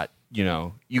like that,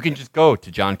 you can just go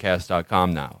to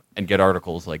johnkass.com now and get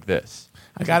articles like this.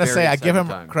 I got to say, I give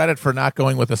him credit for not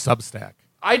going with a Substack.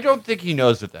 I don't think he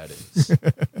knows what that is.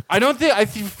 I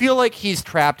feel like he's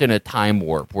trapped in a time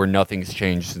warp where nothing's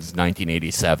changed since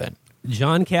 1987.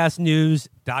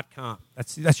 JohnKassNews.com.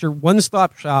 That's your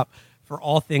one-stop shop for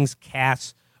all things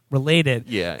Kass related.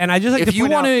 Yeah. And I just like if you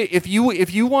want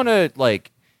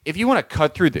to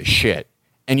cut through the shit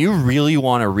and you really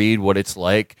want to read what it's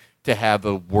like to have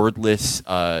a wordless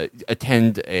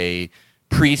attend a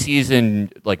preseason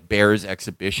Bears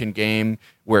exhibition game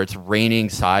where it's raining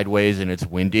sideways and it's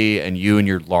windy and you and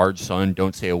your large son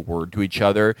don't say a word to each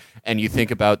other, and you think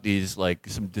about these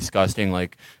some disgusting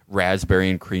raspberry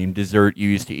and cream dessert you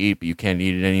used to eat but you can't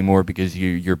eat it anymore because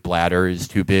your bladder is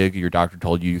too big, your doctor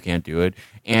told you can't do it,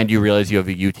 and you realize you have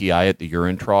a UTI at the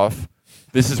urine trough.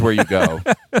 This is where you go.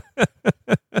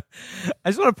 I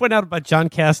just want to point out about John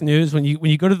Kass News, when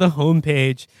you go to the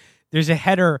homepage, there's a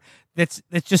header that's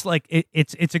just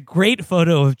it's a great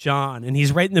photo of John, and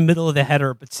he's right in the middle of the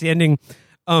header, but standing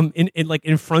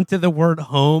in front of the word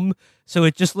home. So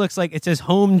it just looks like it says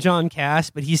home John Kass,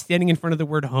 but he's standing in front of the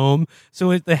word home.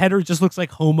 So the header just looks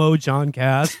like homo John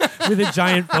Kass with a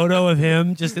giant photo of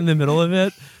him just in the middle of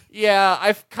it. Yeah,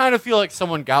 I kind of feel like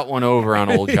someone got one over on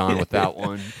old John with that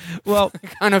one. Well, I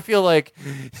kind of feel like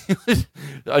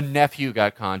a nephew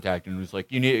got contacted and was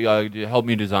like, "You need to help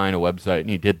me design a website," and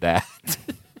he did that.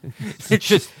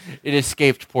 It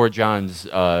escaped poor John's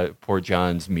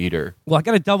meter. Well, I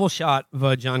got a double shot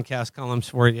of John Kass columns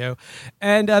for you,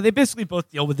 and they basically both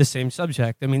deal with the same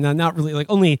subject. I mean, they're not really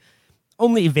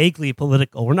only vaguely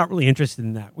political. We're not really interested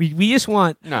in that. We just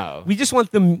want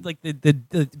them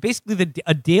basically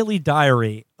a daily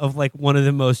diary of one of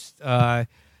the most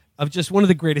of just one of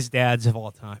the greatest dads of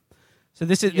all time. So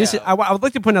this is I would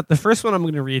like to point out the first one I'm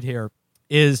going to read here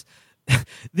is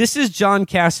this is John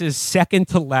Kass's second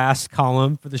to last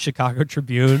column for the Chicago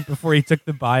Tribune before he took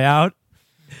the buyout.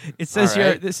 It says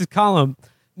here, this is column,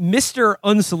 Mr.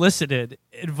 Unsolicited,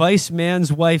 advice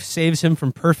man's wife saves him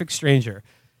from perfect stranger.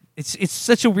 It's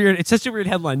such a weird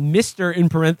headline. Mr. in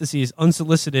parentheses,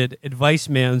 unsolicited, advice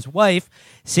man's wife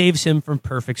saves him from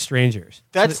perfect strangers.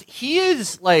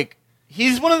 He's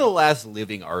one of the last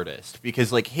living artists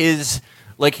because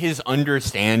his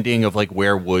understanding of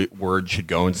where words should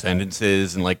go in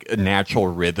sentences and a natural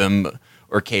rhythm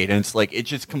or cadence, it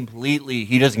just completely,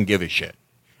 he doesn't give a shit.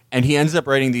 And he ends up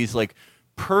writing these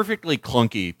perfectly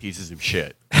clunky pieces of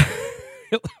shit.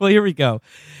 Well, here we go.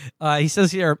 He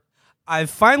says here, I've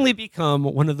finally become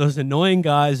one of those annoying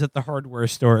guys at the hardware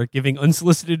store giving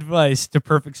unsolicited advice to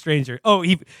perfect strangers. Oh,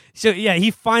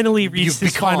 he finally reached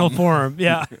his final form.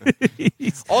 Yeah.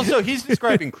 Also, he's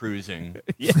describing cruising.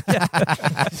 Yeah.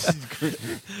 I've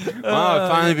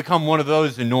finally become one of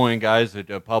those annoying guys at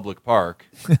a public park.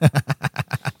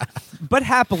 But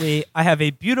happily, I have a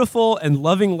beautiful and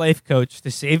loving life coach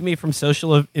to save me from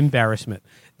social embarrassment.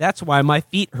 That's why my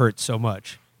feet hurt so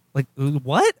much. Like,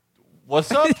 what?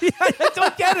 What's up? I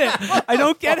don't get it. I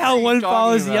don't get how one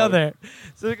follows the other.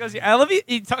 So it goes, I love it.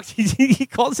 He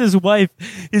calls his wife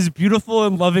his beautiful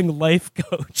and loving life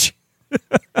coach.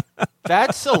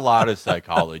 That's a lot of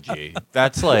psychology.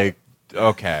 That's like,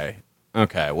 okay,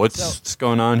 what's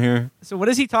going on here? So what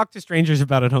does he talk to strangers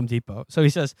about at Home Depot? So he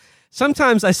says,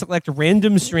 sometimes I select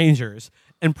random strangers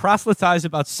and proselytize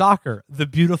about soccer, the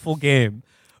beautiful game,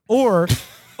 or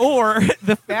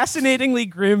the fascinatingly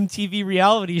grim TV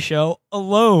reality show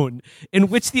Alone, in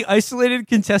which the isolated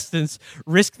contestants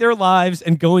risk their lives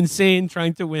and go insane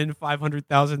trying to win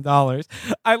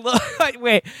 $500,000. I love.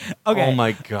 Wait, okay. Oh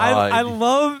my god! I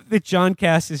love that John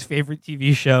Cass's favorite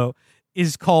TV show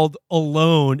is called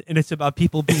Alone, and it's about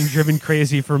people being driven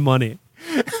crazy for money.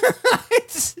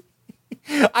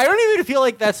 I don't even feel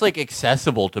like that's like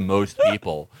accessible to most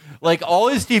people. Like all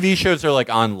his TV shows are like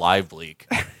on LiveLeak.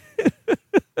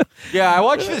 Yeah, I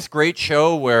watched this great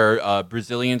show where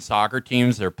Brazilian soccer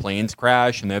teams, their planes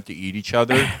crash and they have to eat each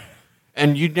other,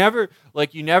 and you never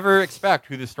expect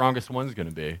who the strongest one's going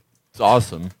to be. It's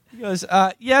awesome. He goes,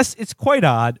 yes, it's quite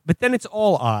odd, but then it's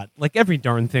all odd, like every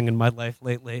darn thing in my life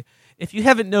lately. If you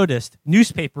haven't noticed,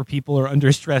 newspaper people are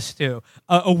under stress too.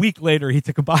 A week later, he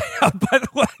took a buyout, by the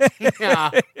way. Yeah.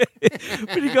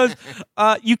 But he goes,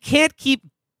 you can't keep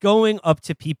going up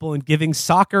to people and giving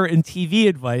soccer and TV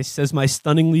advice, says my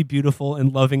stunningly beautiful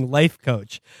and loving life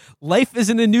coach. Life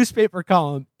isn't a newspaper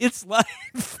column. It's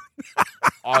life.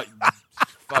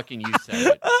 Fucking you said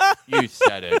it. You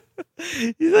said it.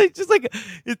 He's like, just like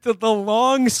it's the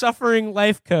long-suffering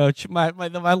life coach, my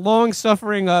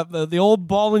long-suffering the old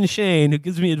ball and chain who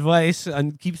gives me advice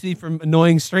and keeps me from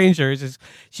annoying strangers.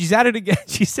 She's at it again.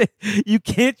 She said, you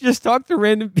can't just talk to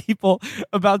random people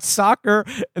about soccer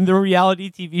and the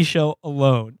reality TV show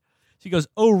Alone. She goes,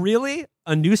 oh, really?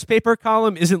 A newspaper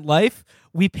column isn't life?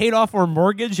 We paid off our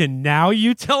mortgage and now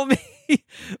you tell me?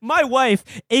 My wife,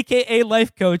 a.k.a.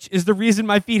 life coach, is the reason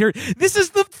my feet hurt. This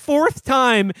is the fourth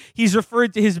time he's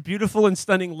referred to his beautiful and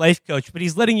stunning life coach, but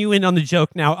he's letting you in on the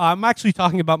joke now. I'm actually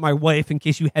talking about my wife in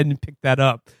case you hadn't picked that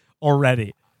up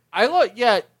already.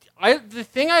 The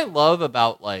thing I love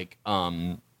about like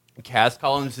Cass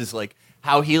columns is like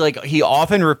how he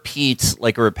often repeats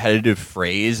like a repetitive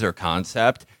phrase or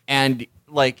concept, and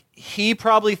like he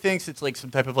probably thinks it's like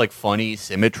some type of like funny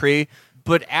symmetry,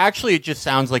 but actually it just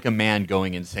sounds like a man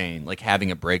going insane, like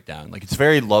having a breakdown. Like it's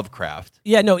very Lovecraft.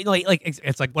 Yeah, no, like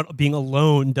it's like what being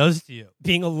alone does to you.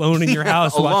 Being alone in your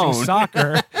house watching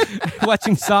soccer,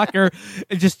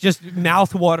 just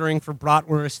mouth watering for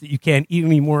bratwurst that you can't eat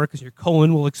anymore because your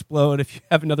colon will explode if you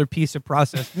have another piece of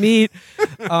processed meat.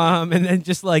 And then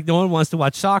just like no one wants to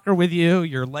watch soccer with you.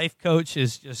 Your life coach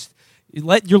is just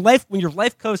when your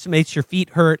life coach makes your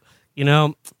feet hurt, you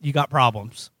know, you got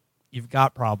problems. You've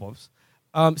got problems.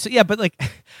 So yeah, but like,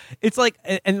 it's like,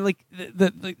 and like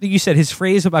the you said his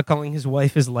phrase about calling his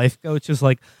wife his life coach is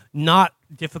like not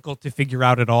difficult to figure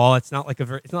out at all. It's not like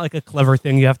a clever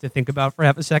thing you have to think about for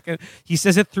half a second. He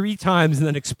says it 3 times and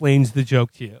then explains the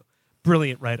joke to you.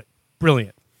 Brilliant, right?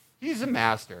 Brilliant. He's a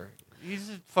master.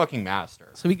 He's a fucking master.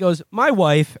 So he goes, my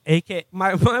wife, aka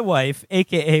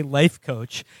life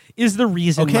coach, is the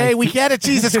reason. Okay, we get it.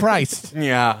 Jesus Christ.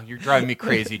 Yeah, you're driving me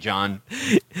crazy, John.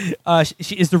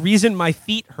 She is the reason my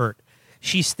feet hurt.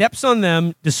 She steps on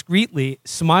them discreetly,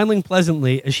 smiling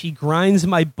pleasantly as she grinds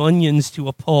my bunions to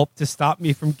a pulp to stop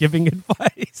me from giving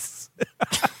advice.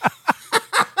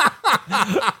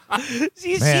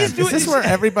 Is this where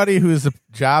everybody whose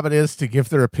job it is to give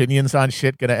their opinions on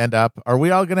shit going to end up? Are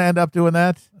we all going to end up doing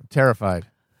that? I'm terrified.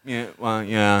 Yeah, well,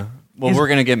 yeah. Well, we're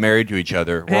going to get married to each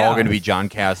other. We're all going to be John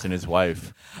Cass and his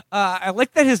wife. I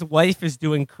like that his wife is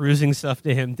doing cruising stuff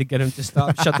to him to get him to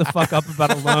shut the fuck up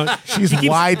about Alone. She's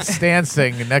wide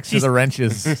stancing next to the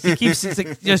wrenches. She keeps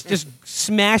just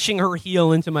smashing her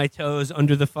heel into my toes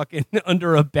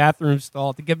under a bathroom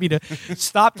stall to get me to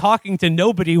stop talking to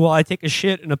nobody while I take a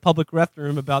shit in a public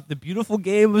restroom about the beautiful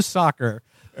game of soccer.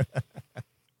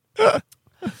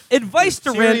 Advice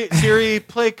to Siri,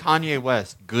 play Kanye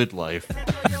West, Good Life.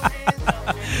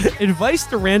 Advice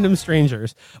to random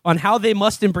strangers on how they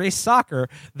must embrace soccer,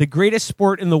 the greatest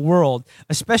sport in the world,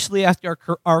 especially after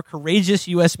our courageous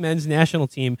U.S. men's national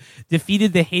team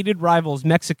defeated the hated rivals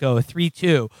Mexico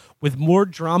 3-2 with more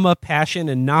drama, passion,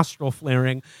 and nostril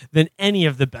flaring than any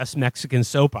of the best Mexican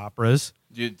soap operas.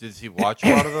 Does he watch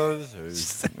a lot of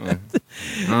those? I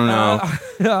don't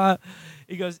know.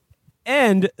 He goes,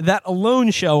 and that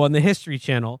Alone show on the History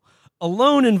Channel.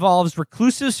 Alone involves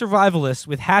reclusive survivalists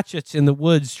with hatchets in the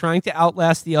woods trying to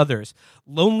outlast the others.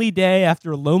 Lonely day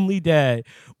after lonely day,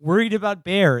 worried about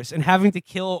bears and having to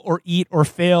kill or eat or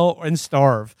fail and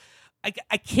starve.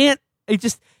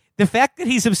 The fact that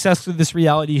he's obsessed with this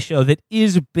reality show that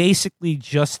is basically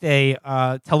just a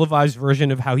televised version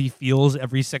of how he feels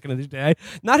every second of the day,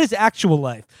 not his actual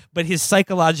life, but his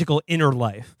psychological inner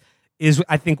life, is,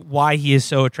 I think, why he is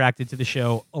so attracted to the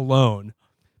show Alone.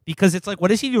 Because it's like,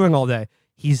 what is he doing all day?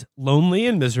 He's lonely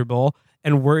and miserable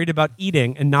and worried about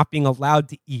eating and not being allowed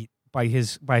to eat by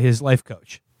his life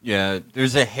coach. Yeah,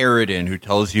 there's a Harridan who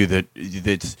tells you that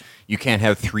you can't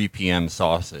have 3 p.m.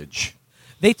 sausage.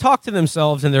 They talk to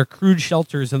themselves in their crude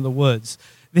shelters in the woods.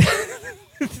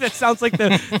 That sounds like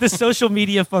the social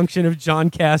media function of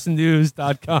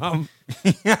JohnCassNews.com.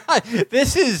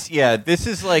 This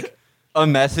is like a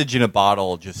message in a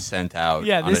bottle just sent out.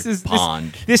 Yeah, this is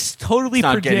pond. This totally it's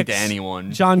not predicts getting to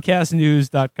anyone.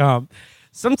 JohnCassNews.com.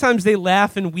 Sometimes they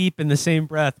laugh and weep in the same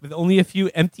breath, with only a few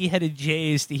empty-headed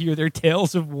jays to hear their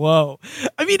tales of woe.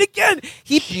 I mean, again,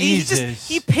 he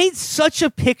paints such a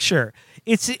picture.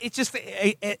 It's just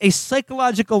a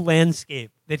psychological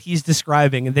landscape that he's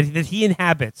describing and that he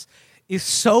inhabits is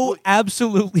so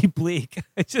absolutely bleak.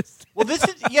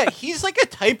 He's like a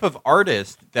type of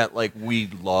artist that like we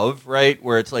love, right?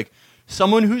 Where it's like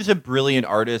someone who's a brilliant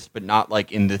artist, but not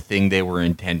like in the thing they were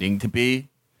intending to be.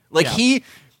 Like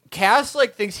Cass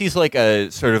like thinks he's like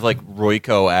a sort of like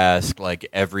Royko-esque, like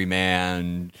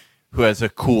everyman who has a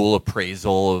cool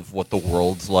appraisal of what the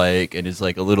world's like and is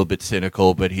like a little bit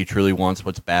cynical, but he truly wants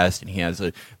what's best, and he has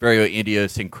a very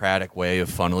idiosyncratic way of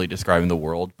funnily describing the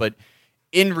world. But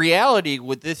in reality,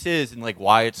 what this is and like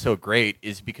why it's so great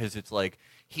is because it's like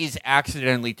he's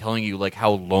accidentally telling you like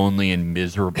how lonely and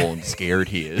miserable and scared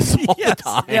he is all the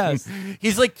time. Yes.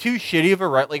 He's like too shitty of a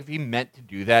writer. Like if he meant to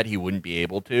do that, he wouldn't be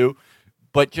able to.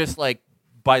 But just like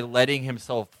by letting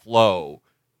himself flow,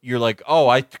 you're like, oh,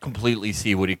 I completely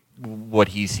see what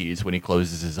he sees when he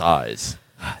closes his eyes.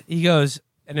 He goes,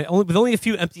 with only a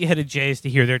few empty-headed jays to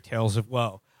hear their tales of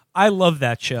woe. I love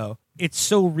that show. It's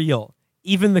so real.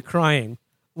 Even the crying.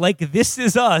 Like This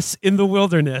Is Us in the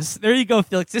wilderness. There you go,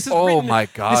 Felix. This is my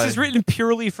God. This is written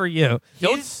purely for you.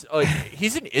 He's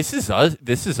an This Is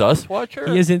Us watcher?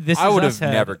 He is in This Is Us. I would have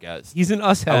head. never guessed. He's an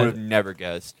Us head. I would have never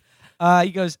guessed. He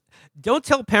goes, don't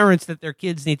tell parents that their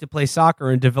kids need to play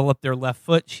soccer and develop their left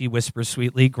foot, she whispers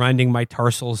sweetly, grinding my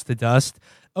tarsals to dust.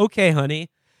 Okay, honey.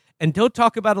 And don't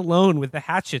talk about Alone with the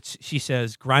hatchets, she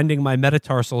says, grinding my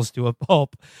metatarsals to a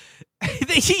pulp.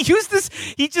 He used this.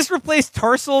 He just replaced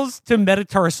tarsals to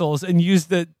metatarsals and used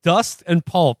the dust and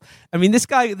pulp. I mean, this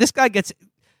guy gets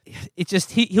it.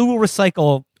 Just he will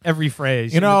recycle every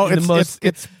phrase.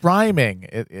 It's rhyming.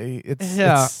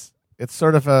 It's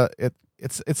sort of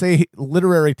it's a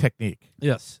literary technique.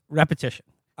 Yes, repetition.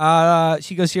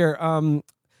 She goes here.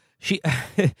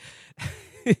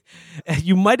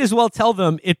 You might as well tell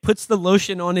them it puts the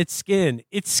lotion on its skin.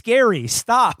 It's scary.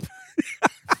 Stop.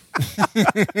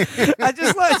 It's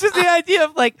just the idea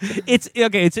of like it's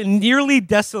a nearly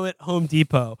desolate Home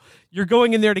Depot. You're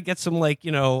going in there to get some like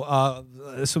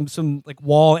some like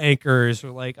wall anchors or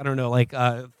like I don't know like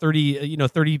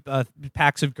 30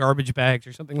 packs of garbage bags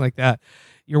or something like that.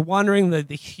 You're wandering the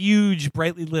huge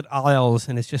brightly lit aisles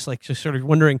and it's just sort of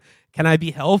wondering, can I be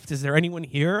helped? Is there anyone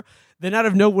here? Then out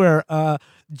of nowhere,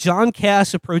 John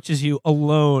Cass approaches you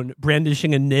alone,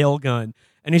 brandishing a nail gun.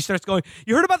 And he starts going,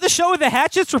 you heard about the show with the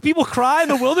hatchets where people cry in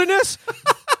the wilderness?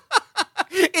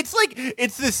 It's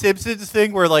the Simpsons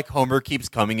thing where like Homer keeps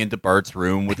coming into Bart's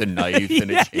room with a knife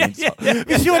and a chainsaw.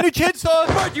 You see my new chainsaw?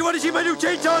 Bart, you want to see my new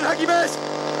chainsaw and hockey mask?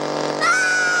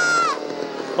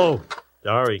 Oh,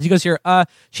 sorry. He goes here,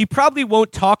 she probably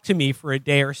won't talk to me for a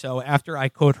day or so after I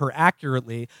quote her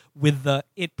accurately with the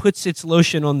it puts its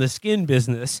lotion on the skin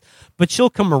business, but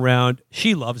she'll come around.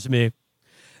 She loves me.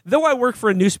 Though I work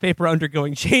for a newspaper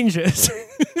undergoing changes,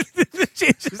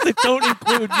 changes that don't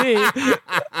include me.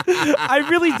 I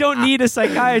really don't need a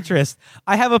psychiatrist.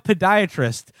 I have a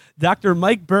podiatrist, Dr.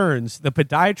 Mike Burns, the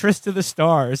podiatrist to the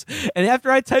stars. And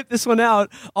after I type this one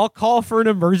out, I'll call for an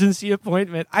emergency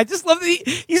appointment. I just love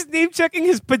that he's name-checking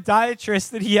his podiatrist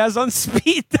that he has on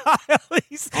speed dial.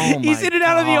 He's in and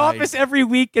out of the office every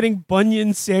week getting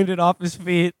bunions sanded off his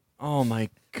feet. Oh, my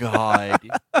God.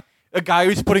 A guy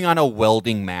who's putting on a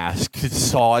welding mask to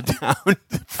saw down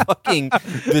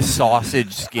the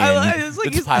sausage skin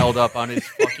that's piled up on his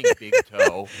fucking big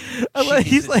toe.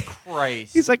 Jesus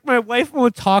Christ. He's like, my wife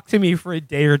won't talk to me for a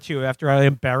day or two after I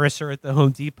embarrass her at the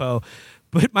Home Depot,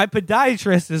 but my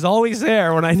podiatrist is always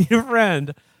there when I need a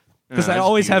friend because I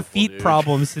always have feet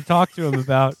problems to talk to him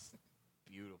about.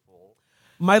 Beautiful.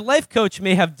 My life coach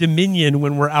may have dominion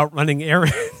when we're out running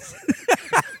errands.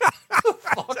 What the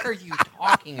fuck are you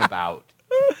talking about?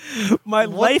 My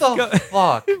life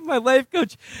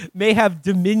coach may have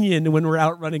dominion when we're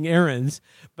out running errands,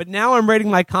 but now I'm writing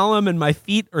my column and my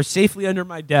feet are safely under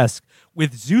my desk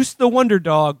with Zeus the Wonder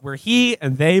Dog where he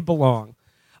and they belong.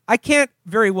 I can't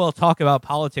very well talk about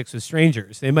politics with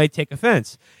strangers. They might take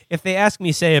offense. If they ask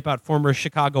me, say, about former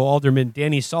Chicago Alderman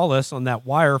Danny Solis on that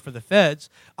wire for the feds,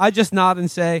 I just nod and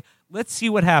say, let's see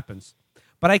what happens.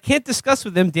 But I can't discuss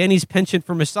with them Danny's penchant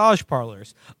for massage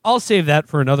parlors. I'll save that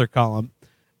for another column.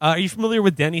 Are you familiar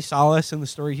with Danny Solis and the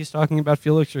story he's talking about,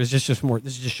 Felix, or is this just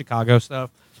Chicago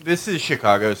stuff? This is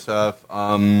Chicago stuff.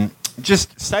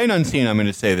 Just sight unseen, I'm going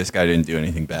to say this guy didn't do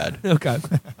anything bad. Okay.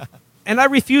 And I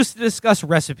refuse to discuss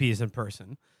recipes in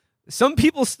person. Some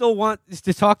people still want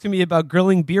to talk to me about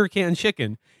grilling beer can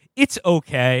chicken. It's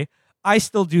okay. I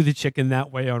still do the chicken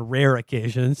that way on rare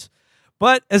occasions.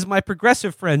 But as my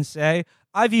progressive friends say,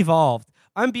 I've evolved.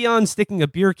 I'm beyond sticking a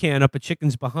beer can up a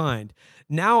chicken's behind.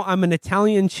 Now I'm an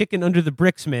Italian chicken under the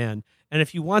bricks man. And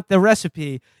if you want the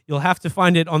recipe, you'll have to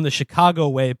find it on the Chicago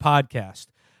Way podcast.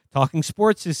 Talking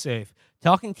sports is safe.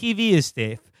 Talking TV is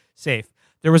safe.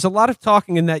 There was a lot of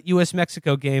talking in that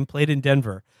U.S.-Mexico game played in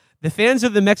Denver. The fans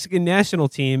of the Mexican national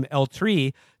team, El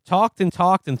Tri, talked and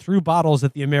threw bottles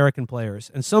at the American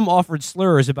players, and some offered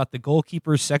slurs about the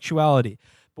goalkeeper's sexuality.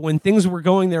 But when things were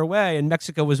going their way and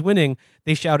Mexico was winning,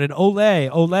 they shouted, "Ole,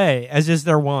 ole," as is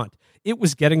their wont. It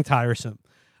was getting tiresome.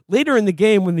 Later in the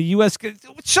game, when the U.S.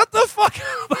 Shut the fuck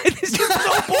up! This is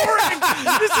so boring!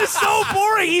 This is so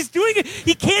boring! He's doing it.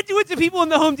 He can't do it to people in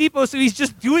the Home Depot, so he's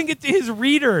just doing it to his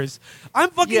readers. I'm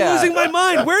fucking losing my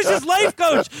mind. Where's his life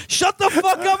coach? Shut the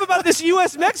fuck up about this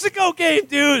U.S.-Mexico game,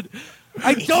 dude!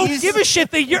 I don't give a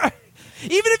shit that you're...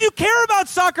 Even if you care about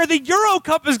soccer, the Euro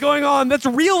Cup is going on. That's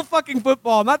real fucking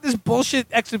football, not this bullshit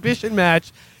exhibition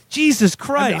match. Jesus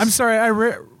Christ. I'm sorry, I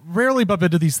rarely bump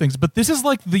into these things, but this is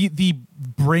like the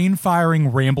brain-firing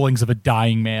ramblings of a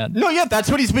dying man. No, yeah, that's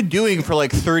what he's been doing for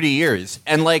like 30 years.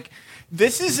 And like,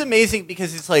 this is amazing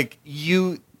because it's like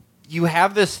you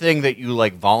have this thing that you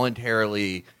like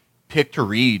voluntarily pick to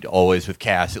read always with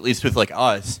Cass, at least with like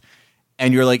us,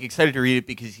 and you're like excited to read it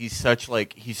because he's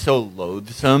so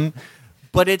loathsome.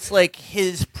 But it's like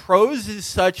his prose is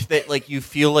such that like you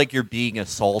feel like you're being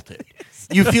assaulted.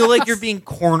 You feel like you're being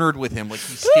cornered with him, like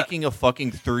he's sticking a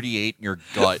fucking 38 in your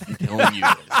gut and telling you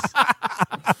this.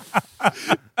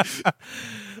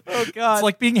 Oh God! It's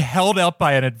like being held up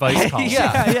by an advice column.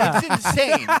 Yeah. It's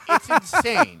insane. It's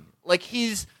insane. Like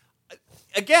he's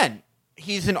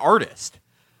an artist.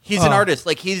 He's an artist.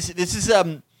 Like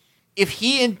if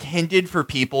he intended for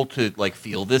people to like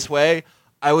feel this way,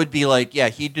 I would be like, yeah,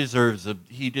 he deserves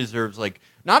like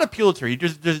not a Pulitzer, he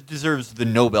just deserves the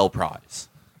Nobel Prize.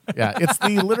 Yeah, it's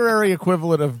the literary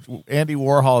equivalent of Andy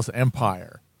Warhol's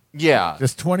Empire. Yeah,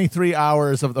 just 23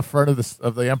 hours of the front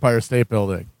of the Empire State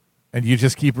Building, and you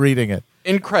just keep reading it.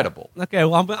 Incredible. Okay,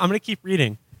 well, I'm going to keep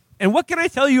reading. And what can I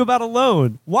tell you about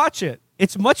Alone? Watch it.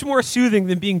 It's much more soothing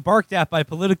than being barked at by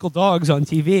political dogs on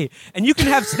TV. And you can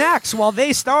have snacks while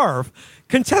they starve.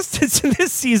 Contestants in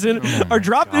this season are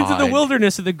dropped into the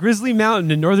wilderness of the Grizzly Mountain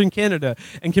in northern Canada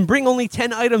and can bring only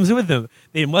 10 items with them.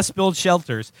 They must build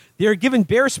shelters. They are given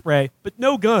bear spray, but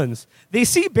no guns. They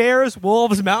see bears,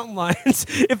 wolves, mountain lions.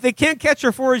 If they can't catch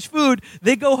or forage food,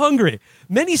 they go hungry.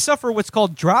 Many suffer what's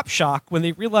called drop shock when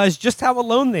they realize just how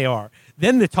alone they are.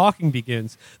 Then the talking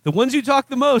begins. The ones who talk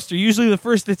the most are usually the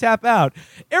first to tap out.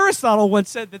 Aristotle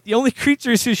once said that the only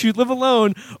creatures who should live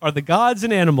alone are the gods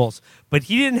and animals. But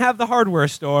he didn't have the hardware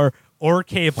store or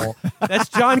cable. That's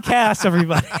John Cass,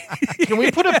 everybody.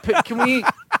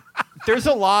 There's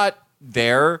a lot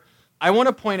there. I want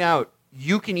to point out,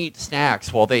 you can eat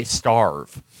snacks while they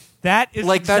starve. That is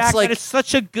that is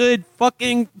such a good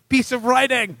fucking piece of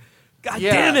writing. God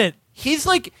damn it. He's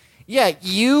like, yeah,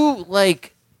 you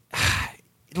like...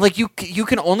 like you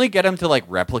can only get him to like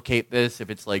replicate this if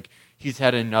it's like he's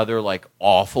had another like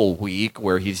awful week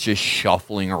where he's just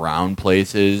shuffling around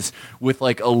places with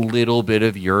like a little bit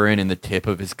of urine in the tip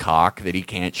of his cock that he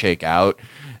can't shake out,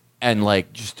 and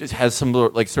like just has some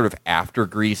like sort of after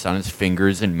grease on his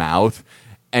fingers and mouth,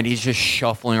 and he's just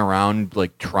shuffling around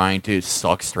like trying to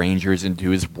suck strangers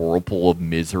into his whirlpool of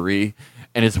misery,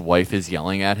 and his wife is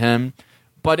yelling at him.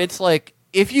 But it's like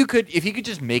if you could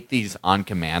just make these on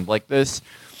command like this,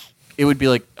 it would be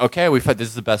like, okay, this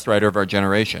is the best writer of our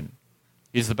generation.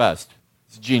 He's the best.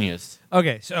 He's a genius.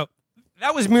 Okay, so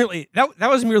that was merely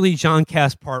John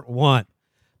Cass Part 1.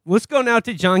 Let's go now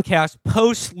to John Cass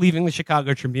post leaving the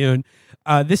Chicago Tribune.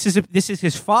 This is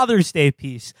his Father's Day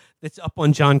piece that's up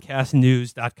on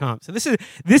johncassnews.com. So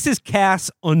this is Cass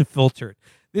unfiltered.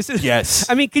 This is yes.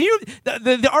 I mean, can you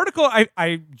the article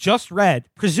I just read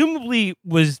presumably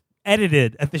was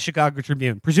edited at the Chicago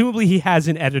Tribune. Presumably he has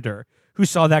an editor who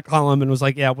saw that column and was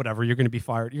like, yeah, whatever, you're going to be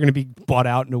fired. You're going to be bought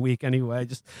out in a week anyway.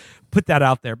 Just put that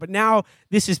out there. But now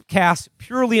this is Cass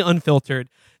purely unfiltered.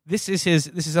 This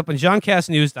is up on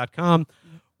johncassnews.com.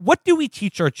 What do we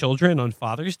teach our children on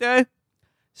Father's Day?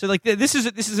 So like this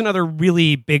is another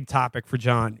really big topic for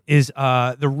John is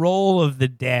the role of the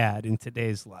dad in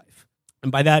today's life.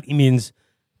 And by that he means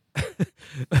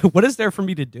what is there for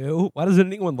me to do? Why doesn't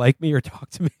anyone like me or talk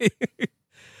to me?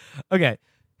 Okay.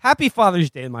 Happy Father's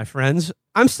Day, my friends.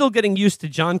 I'm still getting used to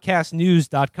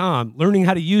johncassnews.com, learning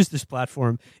how to use this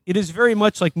platform. It is very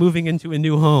much like moving into a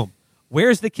new home.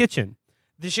 Where's the kitchen?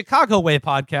 The Chicago Way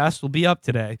podcast will be up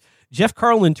today. Jeff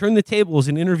Carlin turned the tables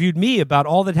and interviewed me about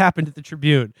all that happened at the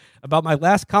Tribune, about my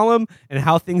last column and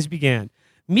how things began.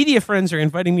 Media friends are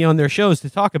inviting me on their shows to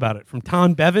talk about it, from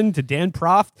Tom Bevan to Dan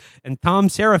Proft and Tom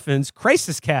Serafin's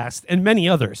Crisis Cast and many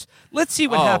others. Let's see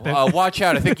what happened. Watch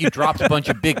out. I think you dropped a bunch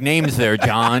of big names there,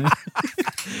 John.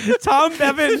 Tom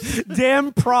Bevan,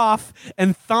 Dan Proft,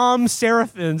 and Tom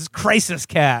Serafin's Crisis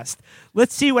Cast.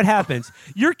 Let's see what happens.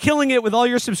 You're killing it with all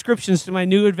your subscriptions to my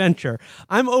new adventure.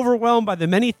 I'm overwhelmed by the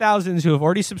many thousands who have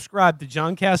already subscribed to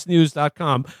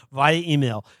johncassnews.com via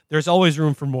email. There's always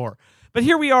room for more. But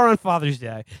here we are on Father's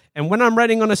Day, and when I'm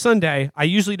writing on a Sunday, I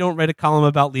usually don't write a column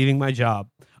about leaving my job.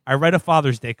 I write a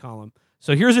Father's Day column.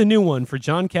 So here's a new one for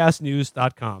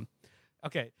johncassnews.com.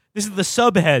 Okay, this is the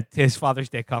subhead to his Father's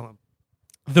Day column.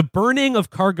 The burning of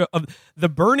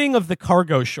the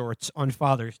cargo shorts on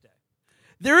Father's Day.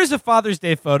 There is a Father's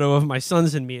Day photo of my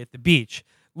sons and me at the beach,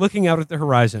 looking out at the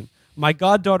horizon. My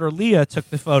goddaughter Leah took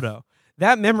the photo.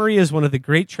 That memory is one of the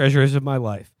great treasures of my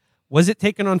life. Was it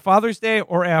taken on Father's Day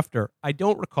or after? I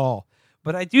don't recall.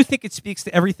 But I do think it speaks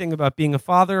to everything about being a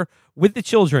father with the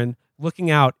children looking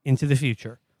out into the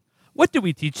future. What do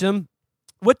we teach them?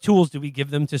 What tools do we give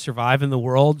them to survive in the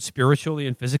world, spiritually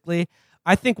and physically?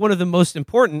 I think one of the most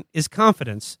important is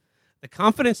confidence. The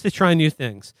confidence to try new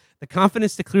things. The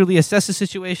confidence to clearly assess a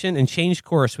situation and change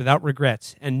course without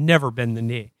regrets and never bend the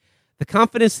knee. The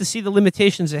confidence to see the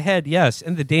limitations ahead, yes,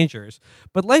 and the dangers.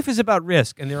 But life is about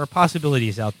risk, and there are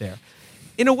possibilities out there.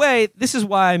 In a way, this is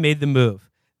why I made the move.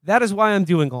 That is why I'm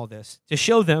doing all this, to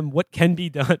show them what can be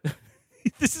done.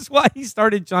 This is why he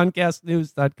started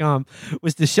johncassnews.com,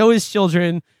 was to show his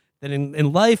children that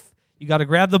in life, you got to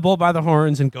grab the bull by the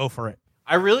horns and go for it.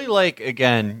 I really like,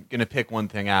 again, going to pick one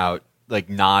thing out, like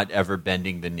not ever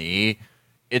bending the knee.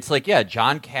 It's like, yeah,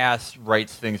 John Cass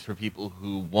writes things for people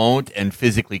who won't and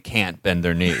physically can't bend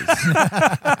their knees.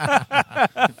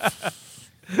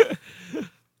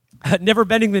 Never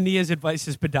bending the knee is advice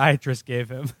his podiatrist gave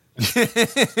him.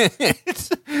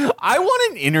 I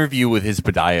want an interview with his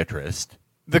podiatrist,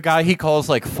 the guy he calls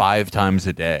like 5 times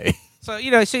a day. So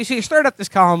you start up this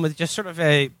column with just sort of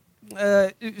a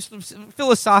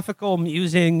philosophical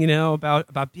musing,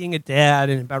 about being a dad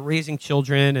and about raising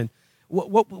children and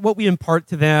what we impart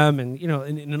to them, and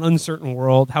in an uncertain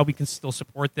world, how we can still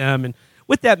support them and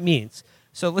what that means.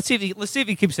 So let's see if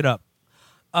he keeps it up.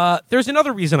 There's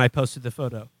another reason I posted the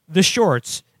photo: the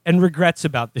shorts and regrets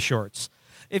about the shorts.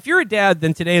 If you're a dad,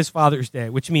 then today is Father's Day,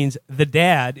 which means the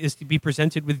dad is to be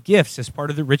presented with gifts as part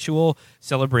of the ritual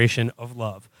celebration of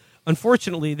love.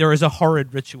 Unfortunately, there is a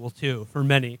horrid ritual too for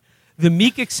many. The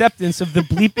meek acceptance of the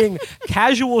bleeping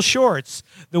casual shorts,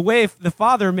 the way the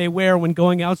father may wear when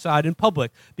going outside in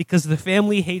public, because the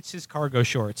family hates his cargo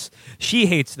shorts. She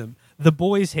hates them. The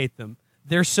boys hate them.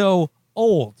 They're so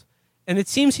old. And it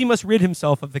seems he must rid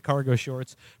himself of the cargo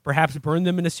shorts, perhaps burn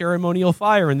them in a ceremonial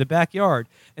fire in the backyard,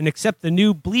 and accept the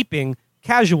new bleeping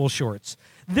casual shorts.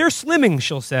 They're slimming,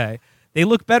 she'll say. They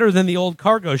look better than the old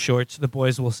cargo shorts, the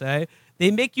boys will say.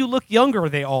 They make you look younger,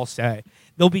 they all say.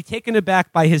 They'll be taken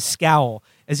aback by his scowl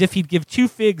as if he'd give two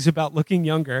figs about looking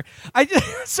younger.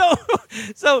 So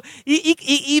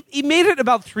he made it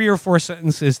about 3 or 4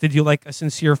 sentences to do like a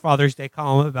sincere Father's Day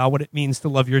column about what it means to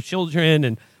love your children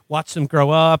and watch them grow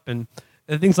up and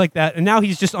things like that. And now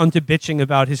he's just on to bitching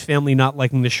about his family not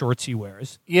liking the shorts he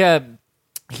wears. Yeah,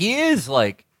 he is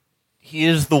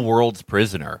the world's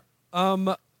prisoner.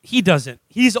 He doesn't.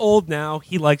 He's old now.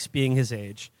 He likes being his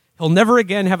age. He'll never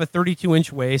again have a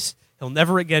 32-inch waist. He'll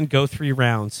never again go 3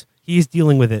 rounds. He's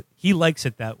dealing with it. He likes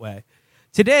it that way.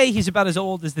 Today, he's about as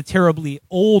old as the terribly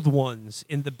old ones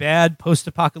in the bad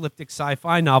post-apocalyptic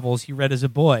sci-fi novels he read as a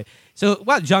boy. So,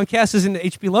 wow, John Cass is an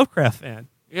H.P. Lovecraft fan.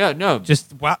 Yeah, no.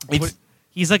 Just, wow.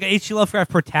 He's like an H.P. Lovecraft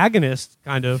protagonist,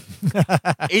 kind of.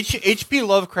 H.P.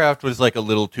 Lovecraft was like a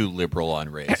little too liberal on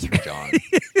race for John.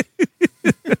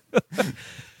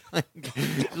 A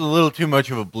little too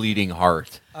much of a bleeding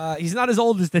heart. He's not as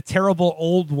old as the terrible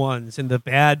old ones in the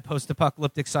bad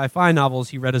post-apocalyptic sci-fi novels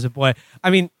he read as a boy.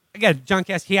 I mean, again, John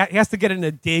Cass, he has to get in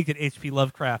a dig at H.P.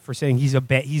 Lovecraft for saying he's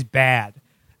bad.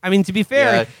 I mean, to be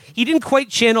fair, he didn't quite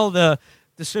channel the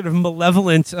sort of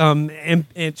malevolent and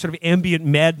sort of ambient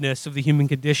madness of the human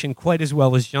condition quite as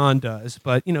well as John does.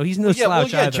 But, you know, he's no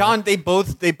slouch either. John, they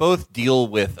both deal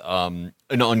with an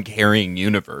uncaring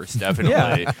universe,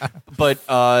 definitely. But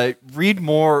read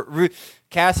more.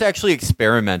 Cass actually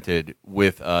experimented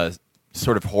with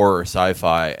sort of horror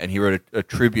sci-fi, and he wrote a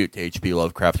tribute to H.P.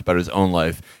 Lovecraft about his own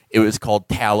life. It was called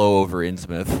Tallow over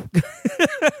Innsmouth.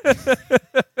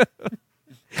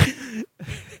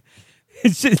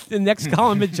 It's just the next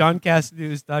column at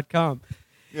johncassnews.com.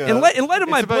 Yeah. In light of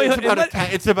my boyhood...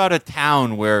 It's about a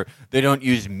town where they don't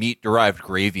use meat-derived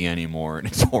gravy anymore, and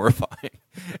it's horrifying.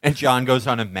 And John goes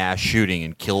on a mass shooting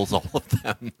and kills all of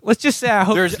them. Let's just say I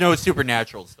hope... There's no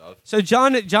supernatural stuff. So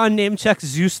John name-checks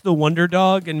Zeus the Wonder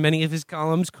Dog in many of his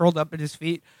columns, curled up at his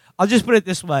feet. I'll just put it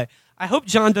this way. I hope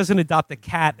John doesn't adopt a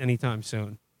cat anytime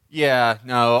soon. Yeah,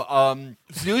 no.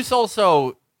 Zeus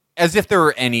also, as if there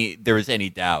was any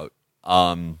doubt,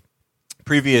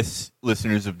 previous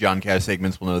listeners of John Cass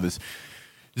segments will know this.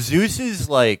 Zeus is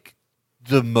like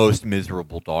the most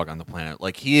miserable dog on the planet.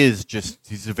 Like he's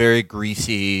a very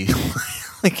greasy,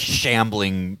 like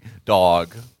shambling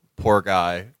dog. Poor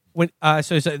guy.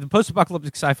 So the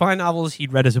post-apocalyptic sci-fi novels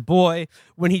he'd read as a boy,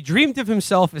 when he dreamed of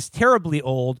himself as terribly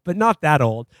old, but not that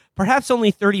old, perhaps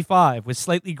only 35, with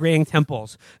slightly graying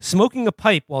temples, smoking a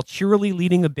pipe while cheerily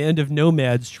leading a band of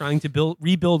nomads trying to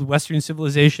rebuild Western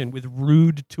civilization with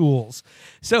rude tools.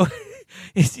 So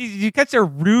you catch their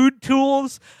rude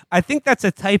tools? I think that's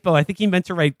a typo. I think he meant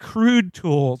to write crude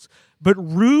tools. But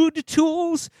rude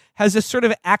tools has a sort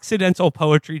of accidental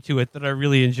poetry to it that I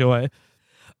really enjoy.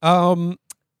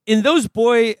 In those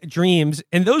boy dreams of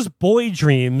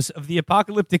the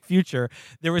apocalyptic future,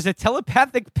 there was a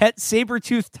telepathic pet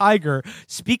saber-toothed tiger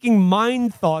speaking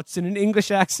mind thoughts in an English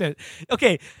accent.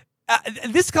 Okay,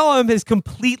 this column has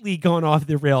completely gone off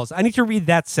the rails. I need to read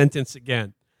that sentence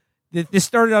again. This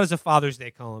started out as a Father's Day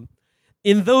column.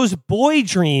 In those boy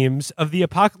dreams of the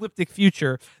apocalyptic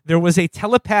future, there was a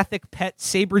telepathic pet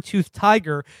saber-toothed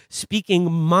tiger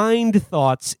speaking mind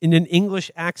thoughts in an English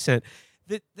accent.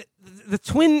 The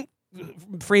twin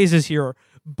phrases here,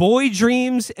 boy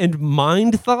dreams and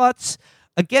mind thoughts.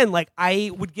 Again, like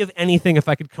I would give anything if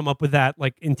I could come up with that,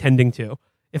 like intending to.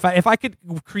 If I could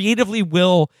creatively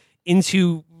will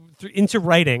into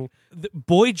writing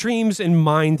boy dreams and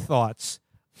mind thoughts.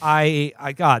 Some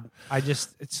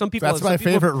people. That's my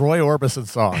favorite Roy Orbison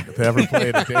song if they ever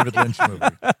played a David Lynch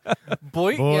movie.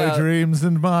 Boy dreams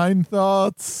and mind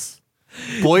thoughts.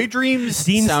 Boy Dreams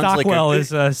Dean sounds Stockwell like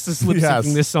is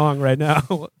lip-syncing this song right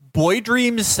now. Boy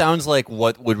Dreams sounds like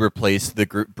what would replace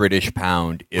the British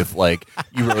pound if, like,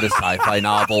 you wrote a sci-fi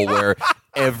novel where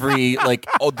every, like,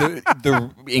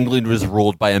 the England was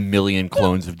ruled by 1 million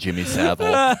clones of Jimmy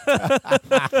Savile.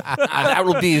 That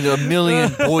will be a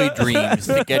million boy dreams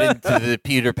to get into the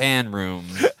Peter Pan room.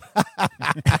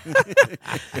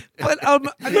 But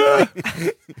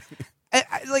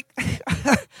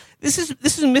this is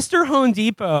Mr. Hone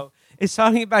Depot is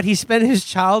talking about he spent his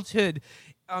childhood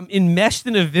enmeshed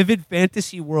in a vivid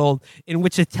fantasy world in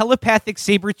which a telepathic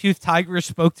saber-toothed tiger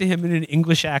spoke to him in an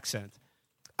English accent.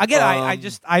 Again, I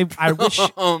wish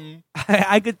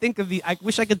I could think of I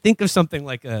wish I could think of something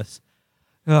like this.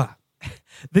 The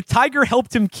tiger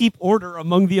helped him keep order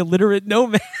among the illiterate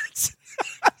nomads.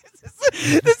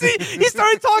 He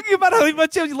started talking about how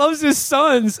much he loves his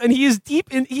sons, and he is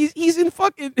deep in he's in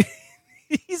fucking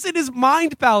he's in his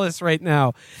mind palace right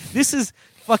now. This is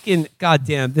fucking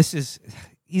goddamn.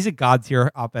 He's a god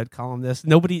tier op-ed columnist.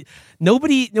 Nobody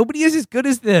is as good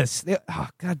as this.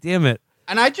 God damn it.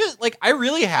 And I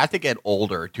really had to get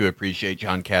older to appreciate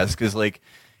John Kass because, like,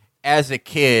 as a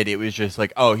kid, it was just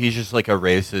like, oh, he's just like a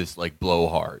racist, like,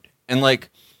 blowhard. And, like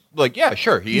yeah,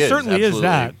 sure, he is. Certainly absolutely. is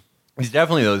that. He's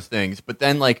definitely those things. But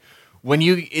then, like,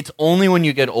 it's only when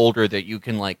you get older that you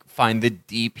can, like, find the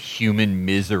deep human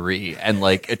misery and,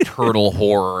 like, eternal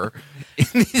horror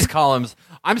in these columns.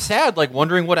 I'm sad, like,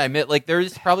 wondering what I meant. Like,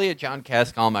 there's probably a John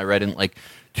Kass column I read in, like,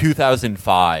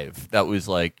 2005 that was,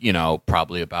 like, you know,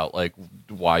 probably about, like,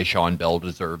 why Sean Bell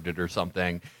deserved it or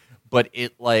something. But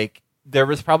it, like, there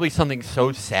was probably something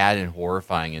so sad and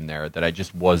horrifying in there that I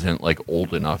just wasn't, like,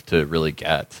 old enough to really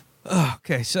get.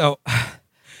 Okay, so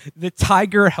the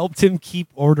tiger helped him keep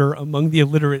order among the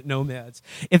illiterate nomads.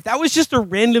 If that was just a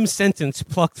random sentence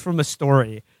plucked from a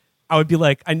story, I would be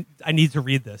like, I need to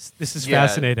read this. This is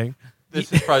fascinating.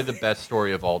 This is probably the best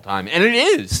story of all time. And it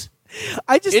is.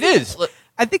 It is.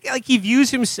 I think like he views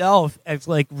himself as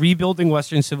like rebuilding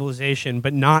Western civilization,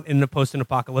 but not in the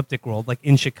post-apocalyptic world, like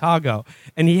in Chicago.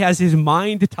 And he has his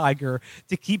mind tiger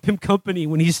to keep him company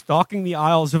when he's stalking the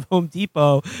aisles of Home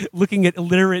Depot, looking at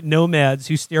illiterate nomads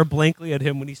who stare blankly at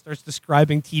him when he starts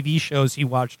describing TV shows he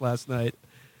watched last night.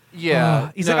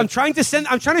 Yeah, he's like, I'm trying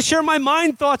to share my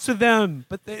mind thoughts with them,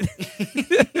 but they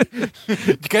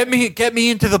get me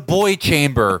into the boy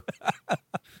chamber.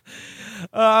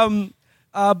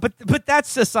 But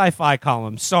that's a sci-fi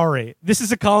column. Sorry, this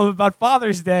is a column about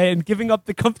Father's Day and giving up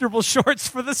the comfortable shorts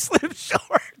for the slim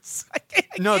shorts.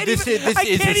 This is a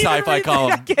sci-fi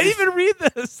column. I can't even read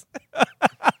this.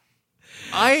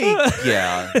 Sorry. Oh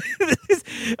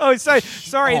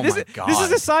this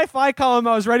is a sci-fi column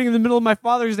I was writing in the middle of my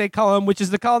Father's Day column, which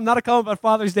is the column, not a column about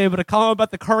Father's Day, but a column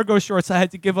about the cargo shorts I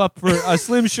had to give up for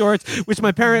slim shorts, which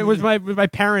my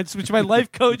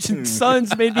life coach and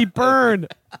sons made me burn.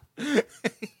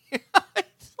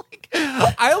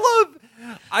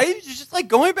 I just like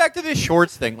going back to this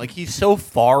shorts thing. Like, he's so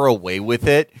far away with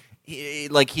it.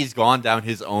 He's gone down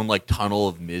his own like tunnel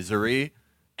of misery,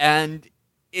 and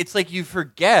it's like you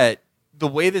forget the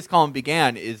way this column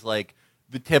began is like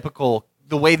the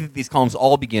way that these columns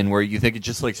all begin, where you think it's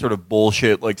just like sort of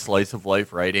bullshit, like slice of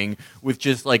life writing with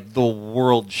just like the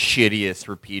world's shittiest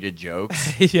repeated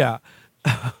jokes. Yeah.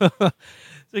 So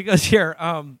he goes here.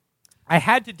 I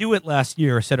had to do it last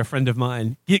year, said a friend of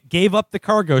mine. Gave up the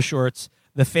cargo shorts.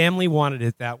 The family wanted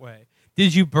it that way.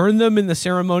 Did you burn them in the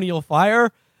ceremonial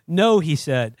fire? No, he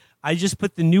said. I just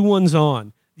put the new ones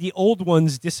on. The old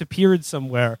ones disappeared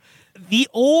somewhere. This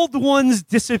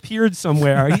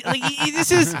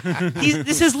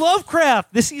is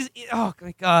Lovecraft. This is, oh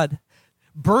my God.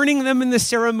 Burning them in the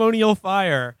ceremonial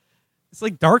fire. It's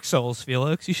like Dark Souls,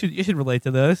 Felix. You should relate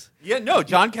to this. Yeah, no,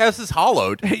 John Kass is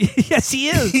hollowed. Yes, he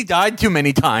is. He died too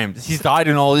many times. He's died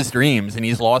in all his dreams, and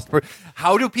he's lost.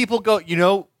 How do people go? You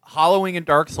know, hollowing in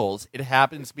Dark Souls, it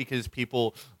happens because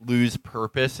people lose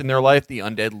purpose in their life. The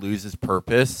undead loses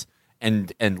purpose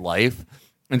and life,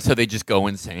 and so they just go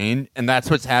insane. And that's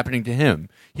what's happening to him.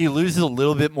 He loses a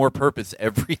little bit more purpose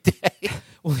every day.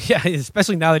 Well, yeah,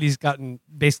 especially now that he's gotten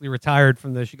basically retired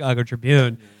from the Chicago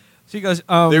Tribune. So he goes,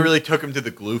 they really took him to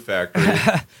the glue factory.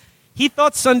 He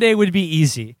thought Sunday would be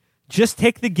easy. Just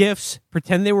take the gifts,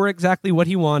 pretend they were exactly what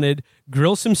he wanted,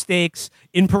 grill some steaks,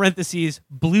 in parentheses,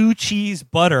 blue cheese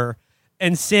butter,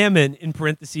 and salmon, in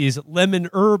parentheses, lemon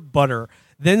herb butter,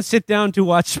 then sit down to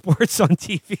watch sports on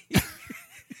TV.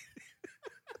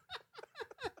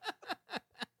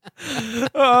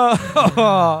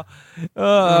 Oh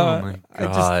my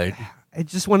God. I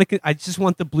just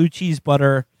want the blue cheese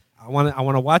butter. I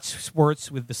want to watch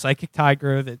sports with the psychic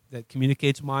tiger that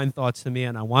communicates mind thoughts to me,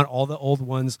 and I want all the old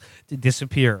ones to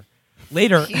disappear.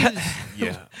 Later,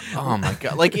 yeah. Oh my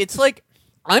God! Like, it's like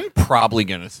I'm probably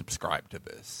gonna subscribe to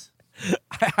this.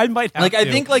 I might have like. to. I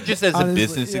think like just as Honestly, a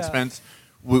business expense,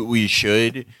 we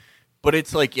should. But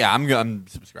it's like, yeah, I'm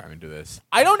subscribing to this.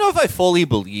 I don't know if I fully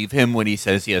believe him when he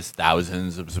says he has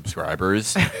thousands of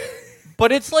subscribers,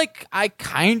 but it's like I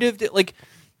kind of like.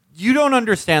 You don't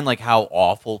understand like how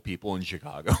awful people in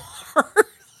Chicago are.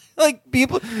 Like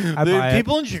people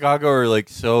in Chicago are like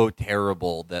so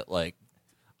terrible that like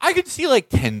I could see like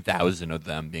 10,000 of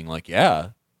them being like, yeah,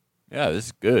 this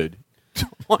is good.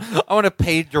 I want to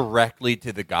pay directly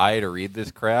to the guy to read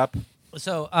this crap.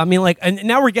 So I mean, like, and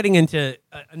now we're getting into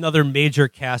another major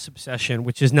Kass obsession,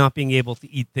 which is not being able to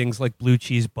eat things like blue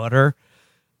cheese butter.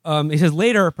 He says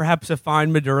later, perhaps a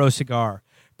fine Maduro cigar.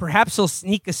 Perhaps he'll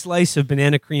sneak a slice of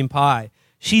banana cream pie.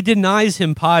 She denies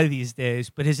him pie these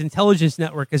days, but his intelligence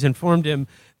network has informed him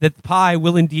that the pie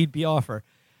will indeed be offered.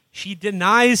 She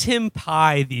denies him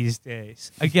pie these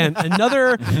days. Again,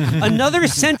 another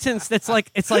sentence that's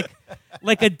like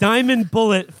a diamond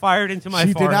bullet fired into my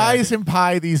forehead. She denies him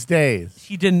pie these days.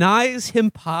 She denies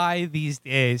him pie these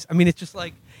days. I mean, it's just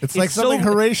like it's like something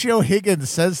Horatio Higgins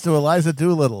says to Eliza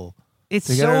Doolittle. It's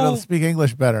to get her to speak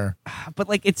English better. But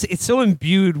like it's so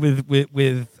imbued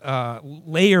with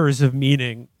layers of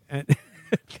meaning and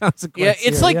consequence. Yeah,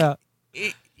 it's here.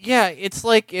 like it's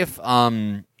like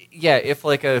if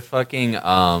like a fucking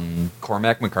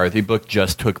Cormac McCarthy book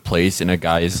just took place in a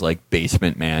guy's like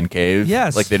basement man cave.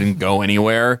 Yes. Like they didn't go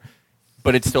anywhere,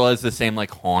 but it still has the same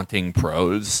like haunting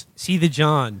prose. See the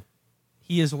John.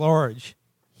 He is large.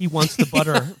 He wants the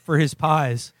butter for his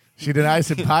pies. She denies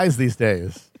him pies these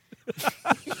days.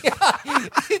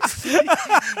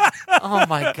 Oh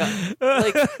my god!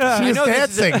 Like she is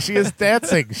dancing. She is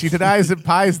dancing. She denies him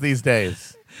pies these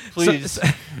days. Please,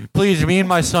 me and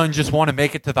my son just want to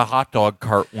make it to the hot dog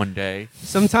cart one day.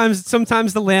 Sometimes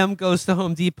the lamb goes to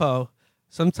Home Depot.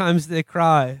 Sometimes they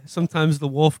cry. Sometimes the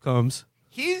wolf comes.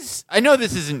 I know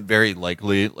this isn't very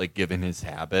likely, like given his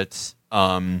habits.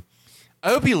 I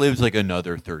hope he lives like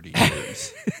another 30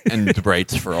 years and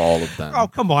writes for all of them. Oh,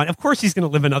 come on. Of course he's going to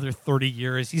live another 30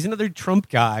 years. He's another Trump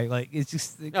guy. Like, it's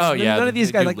just none of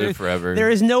these guys like live forever. There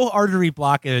is no artery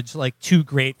blockage like too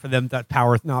great for them to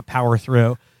not power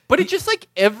through. But it's just like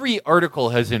every article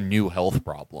has a new health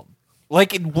problem.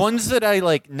 Like ones that I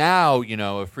like now,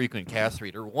 a frequent cast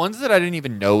reader, ones that I didn't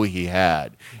even know he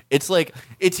had. It's like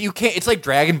it's like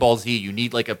Dragon Ball Z. You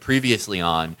need like a previously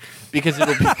on because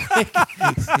it'll be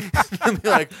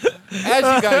like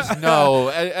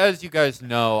as you guys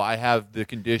know, I have the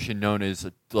condition known as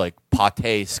like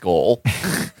pate skull.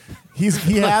 He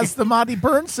has the Monty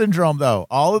Burns syndrome though.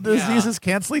 All of the diseases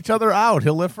cancel each other out.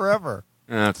 He'll live forever.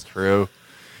 That's true.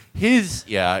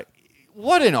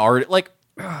 What an art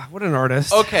what an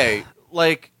artist. Okay,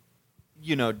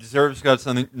 deserve's got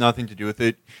nothing to do with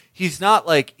it. He's not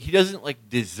he doesn't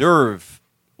deserve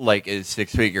a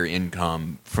 6-figure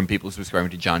income from people subscribing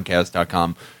to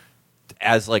JohnCast.com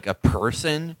as a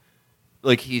person.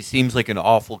 He seems like an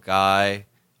awful guy,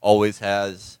 always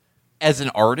has. As an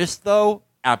artist, though,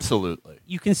 absolutely.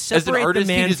 You can separate as an artist,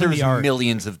 the man he deserves from the art.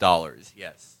 Millions of dollars.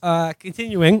 Yes.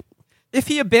 Continuing. If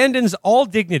he abandons all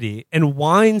dignity and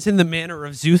whines in the manner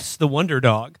of Zeus the Wonder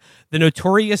Dog, the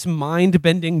notorious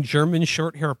mind-bending German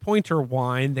short-hair pointer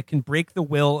whine that can break the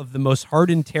will of the most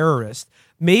hardened terrorist,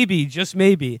 maybe, just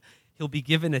maybe, he'll be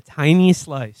given a tiny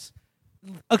slice.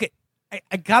 Okay,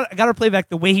 I gotta play back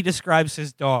the way he describes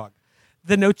his dog.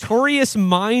 The notorious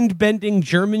mind-bending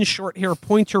German short-hair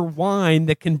pointer whine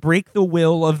that can break the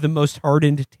will of the most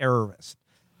hardened terrorist.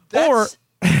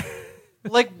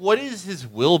 What is his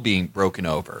will being broken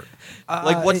over?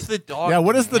 What's the dog? Yeah,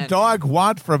 what does the dog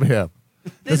want from him?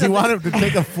 Does he want him to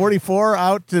take a 44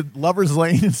 out to Lover's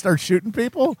Lane and start shooting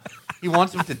people? He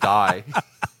wants him to die.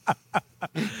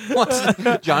 He wants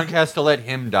John Cass to let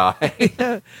him die.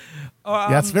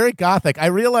 Yeah, it's very gothic. I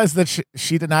realize that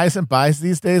she denies him buys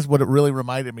these days what it really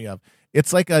reminded me of.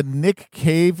 It's like a Nick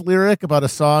Cave lyric about a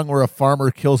song where a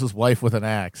farmer kills his wife with an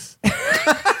axe.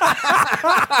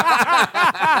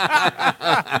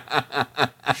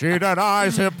 She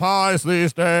denies him pies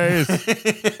these days.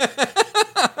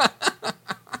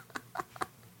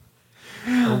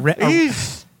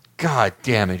 God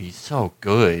damn it, he's so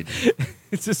good.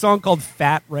 It's a song called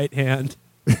Fat Right Hand.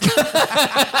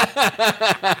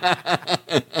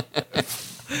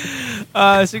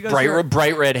 So he goes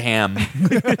bright red ham.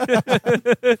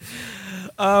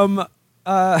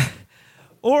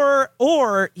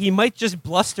 Or he might just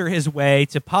bluster his way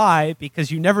to pie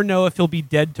because you never know if he'll be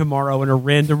dead tomorrow in a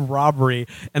random robbery,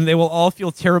 and they will all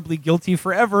feel terribly guilty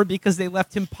forever because they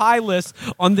left him pieless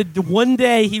on the one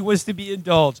day he was to be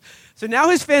indulged. So now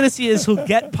his fantasy is he'll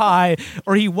get pie,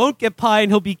 or he won't get pie,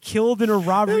 and he'll be killed in a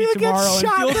robbery tomorrow.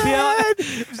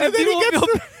 And then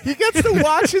he gets to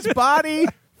watch his body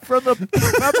from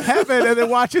heaven, and then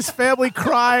watch his family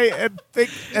cry and think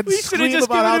and scream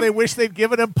about how they wish they'd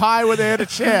given him pie when they had a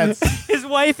chance. His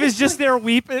wife is just there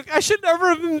weeping. I should never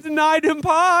have denied him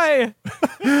pie.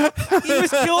 He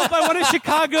was killed by one of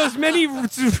Chicago's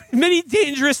many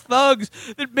dangerous thugs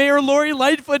that Mayor Lori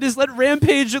Lightfoot has let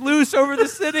rampage loose over the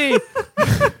city.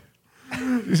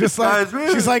 She's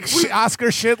like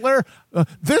Oscar Schindler.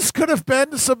 This could have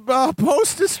been some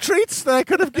Hostess treats that I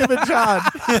could have given John.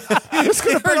 This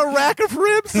could have been a rack of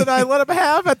ribs that I let him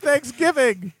have at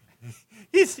Thanksgiving.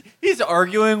 He's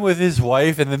arguing with his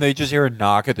wife, and then they just hear a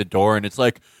knock at the door, and it's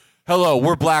like, "Hello,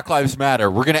 we're Black Lives Matter.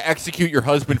 We're going to execute your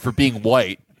husband for being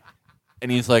white."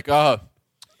 And he's like,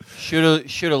 Should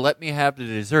have let me have the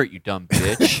dessert, you dumb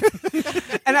bitch.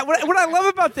 And what I love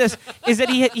about this is that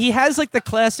he has like the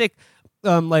classic,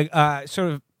 sort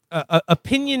of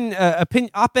opinion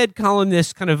op-ed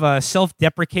columnist kind of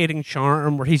self-deprecating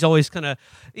charm, where he's always cutting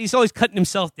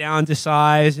himself down to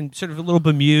size and sort of a little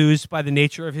bemused by the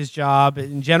nature of his job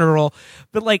in general.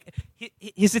 But like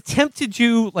his attempt to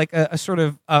do like a sort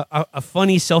of a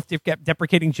funny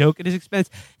self-deprecating joke at his expense.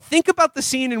 Think about the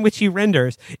scene in which he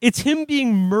renders. It's him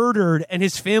being murdered and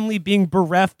his family being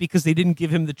bereft because they didn't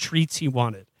give him the treats he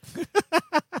wanted.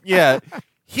 Yeah,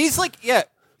 he's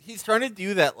trying to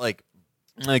do that like,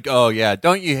 oh yeah,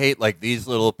 don't you hate like these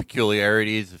little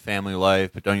peculiarities of family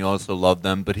life, but don't you also love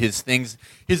them? But his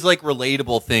like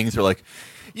relatable things are like,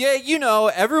 yeah,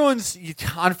 everyone's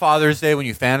on Father's Day when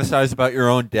you fantasize about your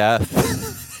own death.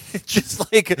 It's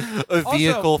just like a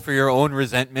vehicle for your own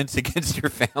resentments against your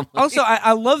family. Also,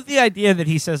 I love the idea that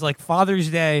he says like Father's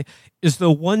Day is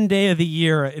the one day of the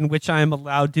year in which I am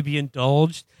allowed to be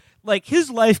indulged. Like his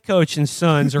life coach and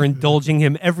sons are indulging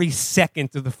him every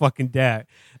second of the fucking day.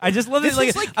 I just love it.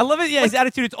 Like, I love it. Yeah, his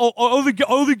attitude. It's I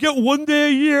only get one day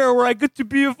a year where I get to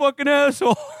be a fucking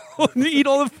asshole and eat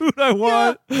all the food I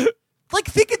want. Yeah. Like,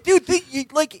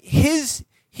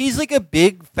 he's like a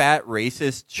big fat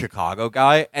racist Chicago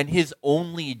guy, and his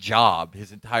only job,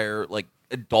 his entire like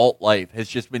adult life, has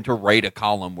just been to write a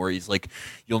column where he's like,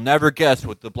 "You'll never guess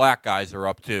what the black guys are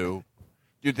up to.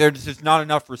 Dude, there's just not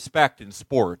enough respect in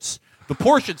sports. The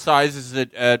portion sizes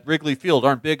at Wrigley Field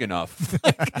aren't big enough."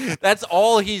 Like, that's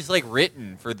all he's like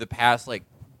written for the past like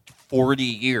 40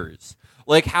 years.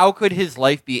 Like, how could his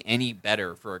life be any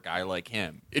better for a guy like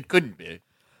him? It couldn't be.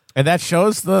 And that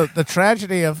shows the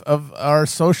tragedy of our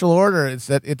social order. Is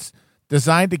that it's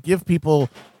designed to give people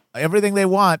everything they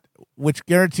want, which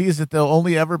guarantees that they'll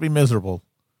only ever be miserable.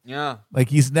 Yeah. Like,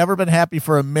 he's never been happy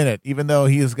for a minute, even though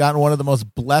he has gotten one of the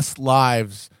most blessed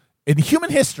lives in human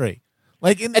history.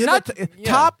 Like,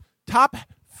 top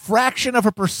fraction of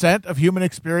a % of human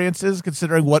experiences,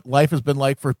 considering what life has been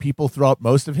like for people throughout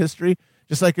most of history.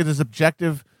 Just like it is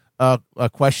objective a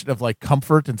question of like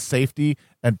comfort and safety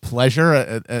and pleasure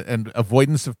and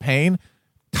avoidance of pain.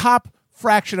 Top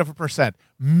fraction of a %,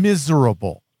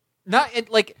 miserable. Not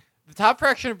like the top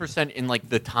fraction of percent in like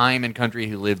the time and country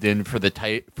he lived in for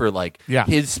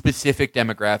his specific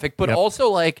demographic, but also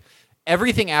like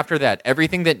everything after that,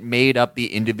 everything that made up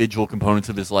the individual components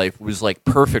of his life was like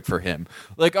perfect for him.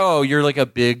 Like, oh, you're like a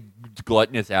big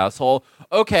gluttonous asshole.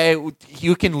 Okay,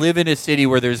 you can live in a city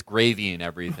where there's gravy and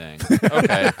everything.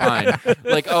 Okay, fine.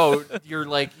 Like, oh, you're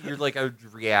like a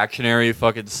reactionary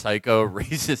fucking psycho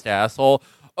racist asshole.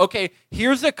 Okay,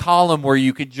 here's a column where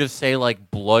you could just say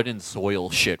like blood and soil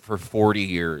shit for 40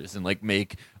 years and like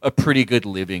make a pretty good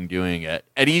living doing it.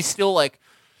 And he's still like,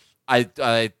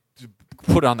 I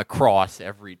put on the cross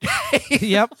every day.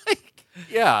 Yep. Like,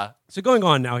 yeah. So going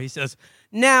on now, he says,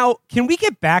 now, can we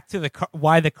get back to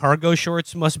why the cargo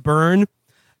shorts must burn?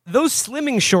 Those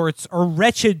slimming shorts are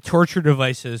wretched torture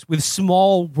devices with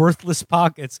small, worthless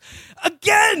pockets.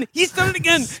 Again! He's done it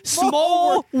again!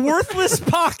 Small, worthless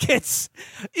pockets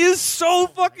is so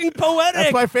fucking poetic.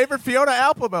 That's my favorite Fiona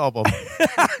Apple album.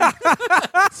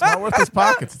 Small, worthless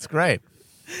pockets. It's great.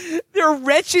 They're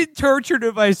wretched torture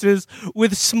devices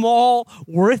with small,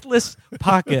 worthless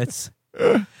pockets.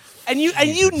 And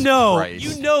you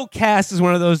know Cass is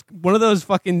one of those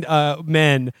fucking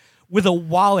men with a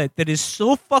wallet that is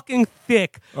so fucking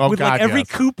thick every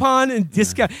coupon and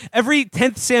discount, every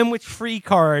 10th sandwich free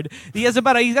card. He's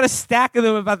got a stack of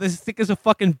them about as thick as a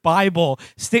fucking Bible,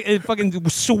 fucking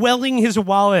swelling his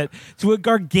wallet to a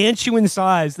gargantuan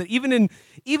size that even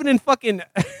in fucking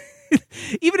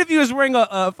even if he was wearing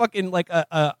a fucking like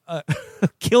a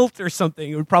kilt or something,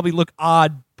 it would probably look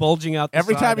odd bulging out the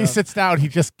every time he sits down. He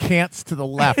just cants to the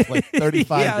left like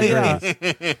 35 degrees.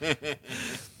 Yeah.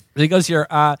 He goes here.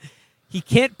 He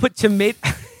can't put tomato.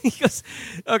 He goes,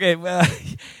 okay.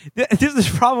 There's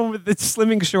this problem with the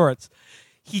slimming shorts.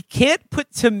 He can't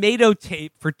put tomato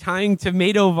tape for tying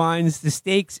tomato vines to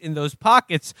stakes in those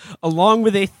pockets, along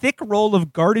with a thick roll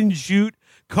of garden jute,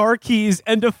 car keys,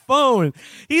 and a phone.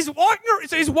 He's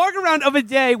walking around of a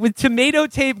day with tomato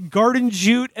tape, garden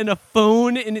jute, and a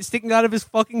phone and it's sticking out of his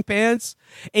fucking pants.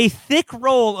 A thick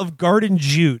roll of garden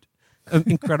jute.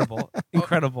 Incredible.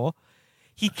 Incredible.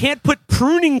 He can't put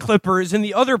pruning clippers in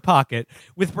the other pocket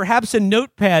with perhaps a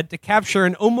notepad to capture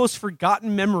an almost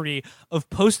forgotten memory of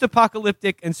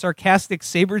post-apocalyptic and sarcastic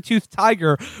saber-toothed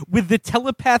tiger with the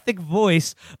telepathic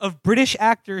voice of British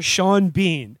actor Sean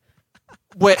Bean.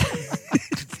 Wait.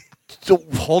 So,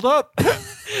 hold up.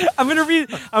 I'm gonna read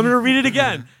it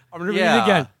again. I'm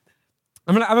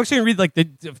actually gonna read like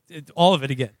all of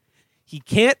it again. He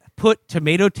can't put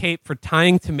tomato tape for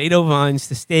tying tomato vines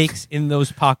to stakes in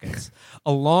those pockets,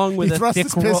 along with he thrusts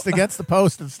his fist against the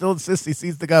post and still insists he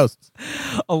sees the ghosts.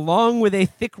 Along with a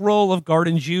thick roll of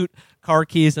garden jute, car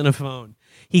keys, and a phone.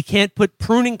 He can't put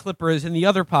pruning clippers in the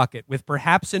other pocket with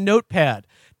perhaps a notepad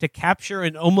to capture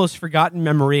an almost forgotten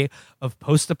memory of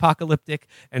post-apocalyptic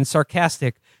and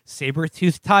sarcastic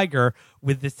saber-toothed tiger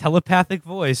with the telepathic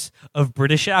voice of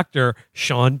British actor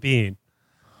Sean Bean.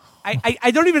 I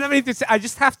don't even have anything to say. I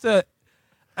just have to.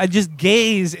 I just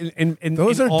gaze in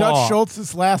Those in are awe. Dutch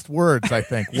Schultz's last words, I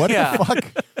think. What Yeah. the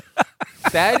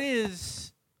fuck? That is.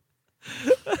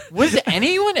 Was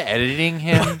anyone editing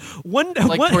him One,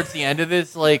 towards the end of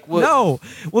this? Like, what? No.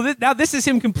 Well, now this is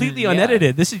him completely Yeah.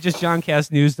 unedited. This is just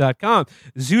JohnCastNews.com.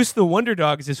 Zeus the Wonder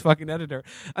Dog is his fucking editor.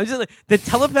 I'm just like, the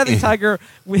telepathic tiger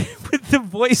with the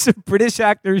voice of British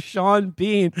actor Sean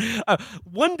Bean.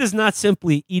 One does not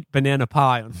simply eat banana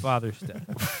pie on Father's Day.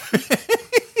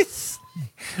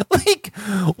 Like,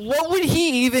 what would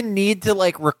he even need to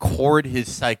like record his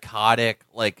psychotic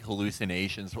like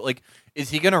hallucinations? Like, is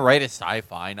he gonna write a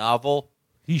sci-fi novel?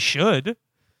 He should.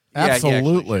 Yeah, he actually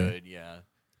Absolutely. should, yeah.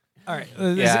 All right.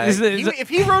 Yeah, if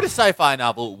he wrote a sci-fi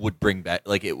novel, it would bring back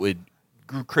like it would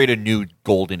create a new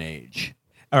golden age.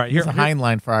 all right. Here's a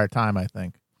Heinlein for our time, I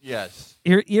think. Yes.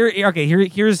 Here's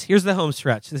the home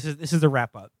stretch. This is the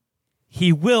wrap up.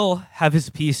 He will have his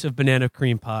piece of banana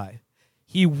cream pie.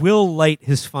 He will light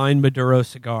his fine Maduro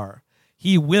cigar.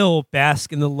 He will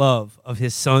bask in the love of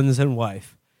his sons and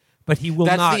wife. But he will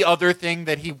That's not. the other thing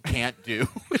that he can't do.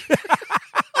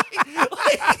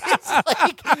 It's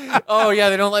like, oh yeah,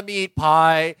 they don't let me eat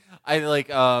pie.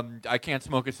 I can't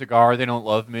smoke a cigar. They don't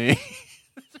love me.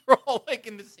 They're all like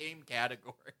in the same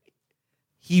category.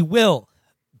 He will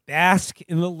bask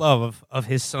in the love of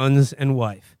his sons and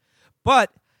wife.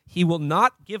 But he will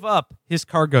not give up his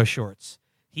cargo shorts.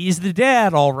 He's the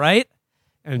dad, all right.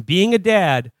 And being a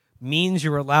dad means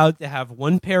you're allowed to have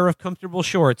one pair of comfortable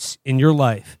shorts in your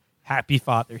life. Happy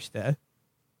Father's Day.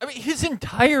 I mean, his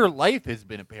entire life has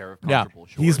been a pair of comfortable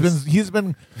shorts. He's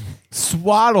been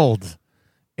swaddled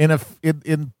in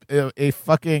a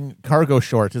fucking cargo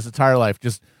short his entire life,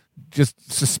 just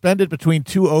suspended between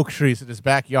two oak trees in his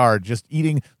backyard, just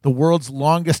eating the world's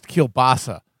longest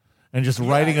kielbasa. And just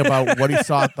writing about what he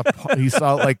saw at he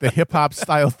saw like the hip hop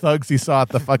style thugs he saw at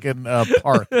the fucking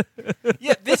park.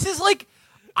 Yeah, this is like,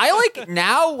 I like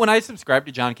now when I subscribe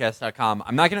to JohnCast.com,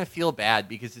 I'm not going to feel bad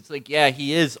because it's like, yeah,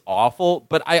 he is awful,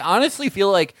 but I honestly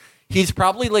feel like he's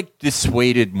probably like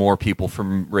dissuaded more people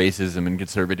from racism and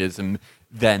conservatism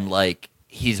than like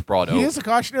he's brought over. He is a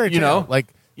cautionary tale. You know? Like,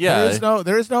 Yeah.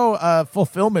 there is no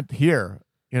fulfillment here.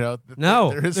 You know, No,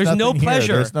 there is there's no nothing here.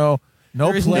 pleasure. There's no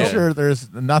There is pleasure. no-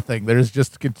 There's nothing. There's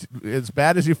just as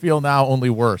bad as you feel now, only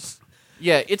worse.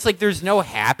 Yeah, it's like there's no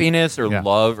happiness or Yeah.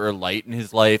 love or light in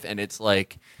his life, and it's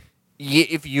like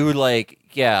if you like,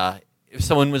 yeah, if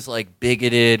someone was like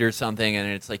bigoted or something, and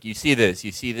it's like you see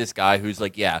this guy who's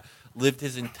like, yeah, lived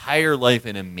his entire life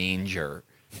in a manger,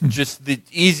 just the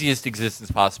easiest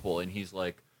existence possible, and he's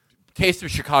like, Taste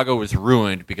of Chicago was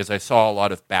ruined because I saw a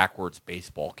lot of backwards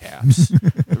baseball caps.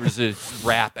 There was a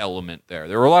rap element there.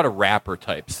 There were a lot of rapper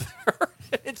types there.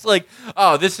 It's like,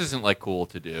 oh, this isn't like cool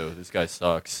to do. This guy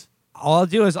sucks. All I'll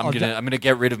do is I'm gonna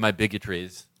get rid of my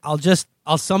bigotries.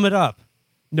 I'll sum it up.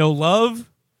 No love,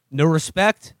 no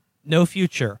respect, no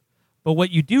future. But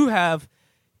what you do have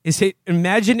is an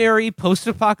imaginary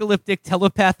post-apocalyptic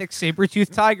telepathic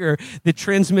saber-toothed tiger that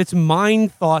transmits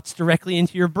mind thoughts directly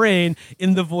into your brain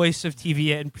in the voice of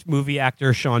TV and movie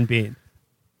actor Sean Bean.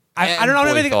 I don't know boy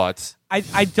anything. thoughts. I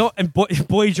don't, and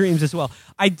boy dreams as well.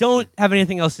 I don't have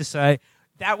anything else to say.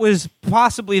 That was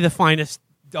possibly the finest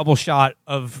double shot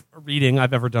of reading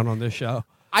I've ever done on this show.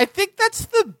 I think that's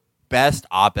the best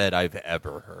op-ed I've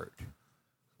ever heard.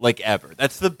 Like, ever.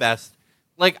 That's the best.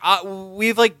 Like,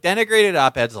 we've, like, denigrated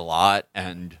op-eds a lot,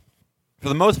 and for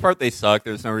the most part, they suck.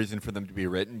 There's no reason for them to be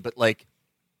written. But, like,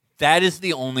 that is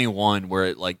the only one where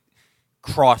it, like,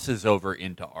 crosses over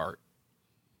into art.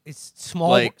 It's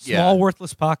small, Like, yeah.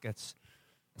 worthless pockets.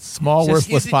 Small, Just-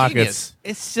 worthless he's a pockets. genius.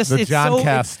 It's just The it's John so,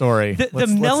 Cass story. The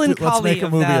Let's melancholy let's make a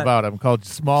of movie that. about him called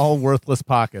Small, Worthless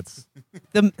Pockets.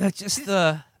 It's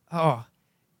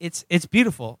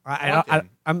beautiful. Haunting.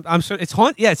 I'm so it's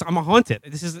haunt. Yeah, I'm haunted.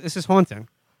 This is haunting.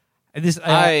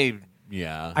 I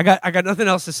got nothing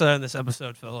else to say on this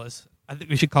episode, fellas. I think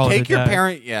we should call it.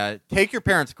 Take your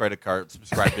parents' credit card,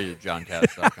 subscribe to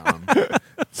JohnCast.com.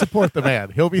 Support the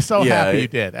man. He'll be so Yeah. happy you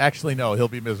did. Actually, no, he'll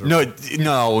be miserable.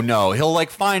 No. He'll, like,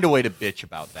 find a way to bitch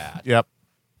about that. Yep.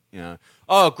 Yeah.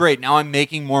 Oh, great. Now I'm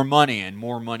making more money, and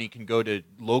more money can go to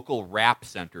local rap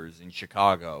centers in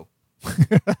Chicago.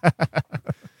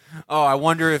 Oh, I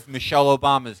wonder if Michelle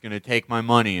Obama is going to take my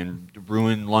money and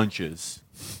ruin lunches.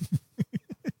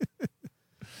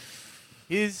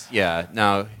 He's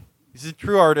a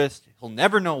true artist. He'll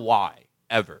never know why,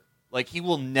 ever. Like, he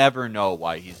will never know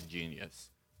why he's a genius,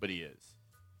 but he is.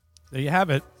 There you have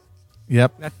it.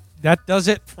 Yep. That does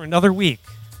it for another week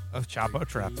of Chapo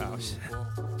Trap House.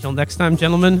 Till next time,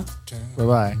 gentlemen.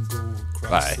 Bye-bye.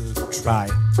 Bye. Bye.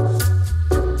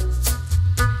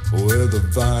 Where the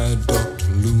viaduct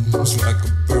looms like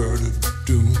a bird of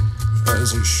doom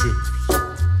as it ships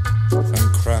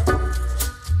and cracks.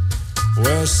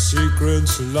 Where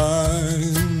secrets lie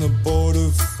in the border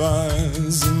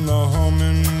fires and the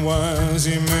humming wires.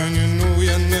 Yeah, man, you know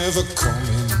you're never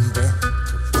coming back.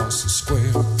 Past the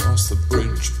square, past the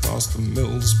bridge, past the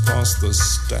mills, past the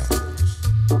stacks.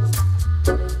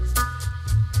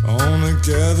 On a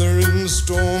gathering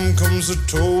storm comes a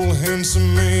tall,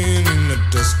 handsome man in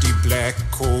a dusty black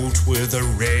coat with a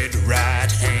red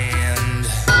right hand.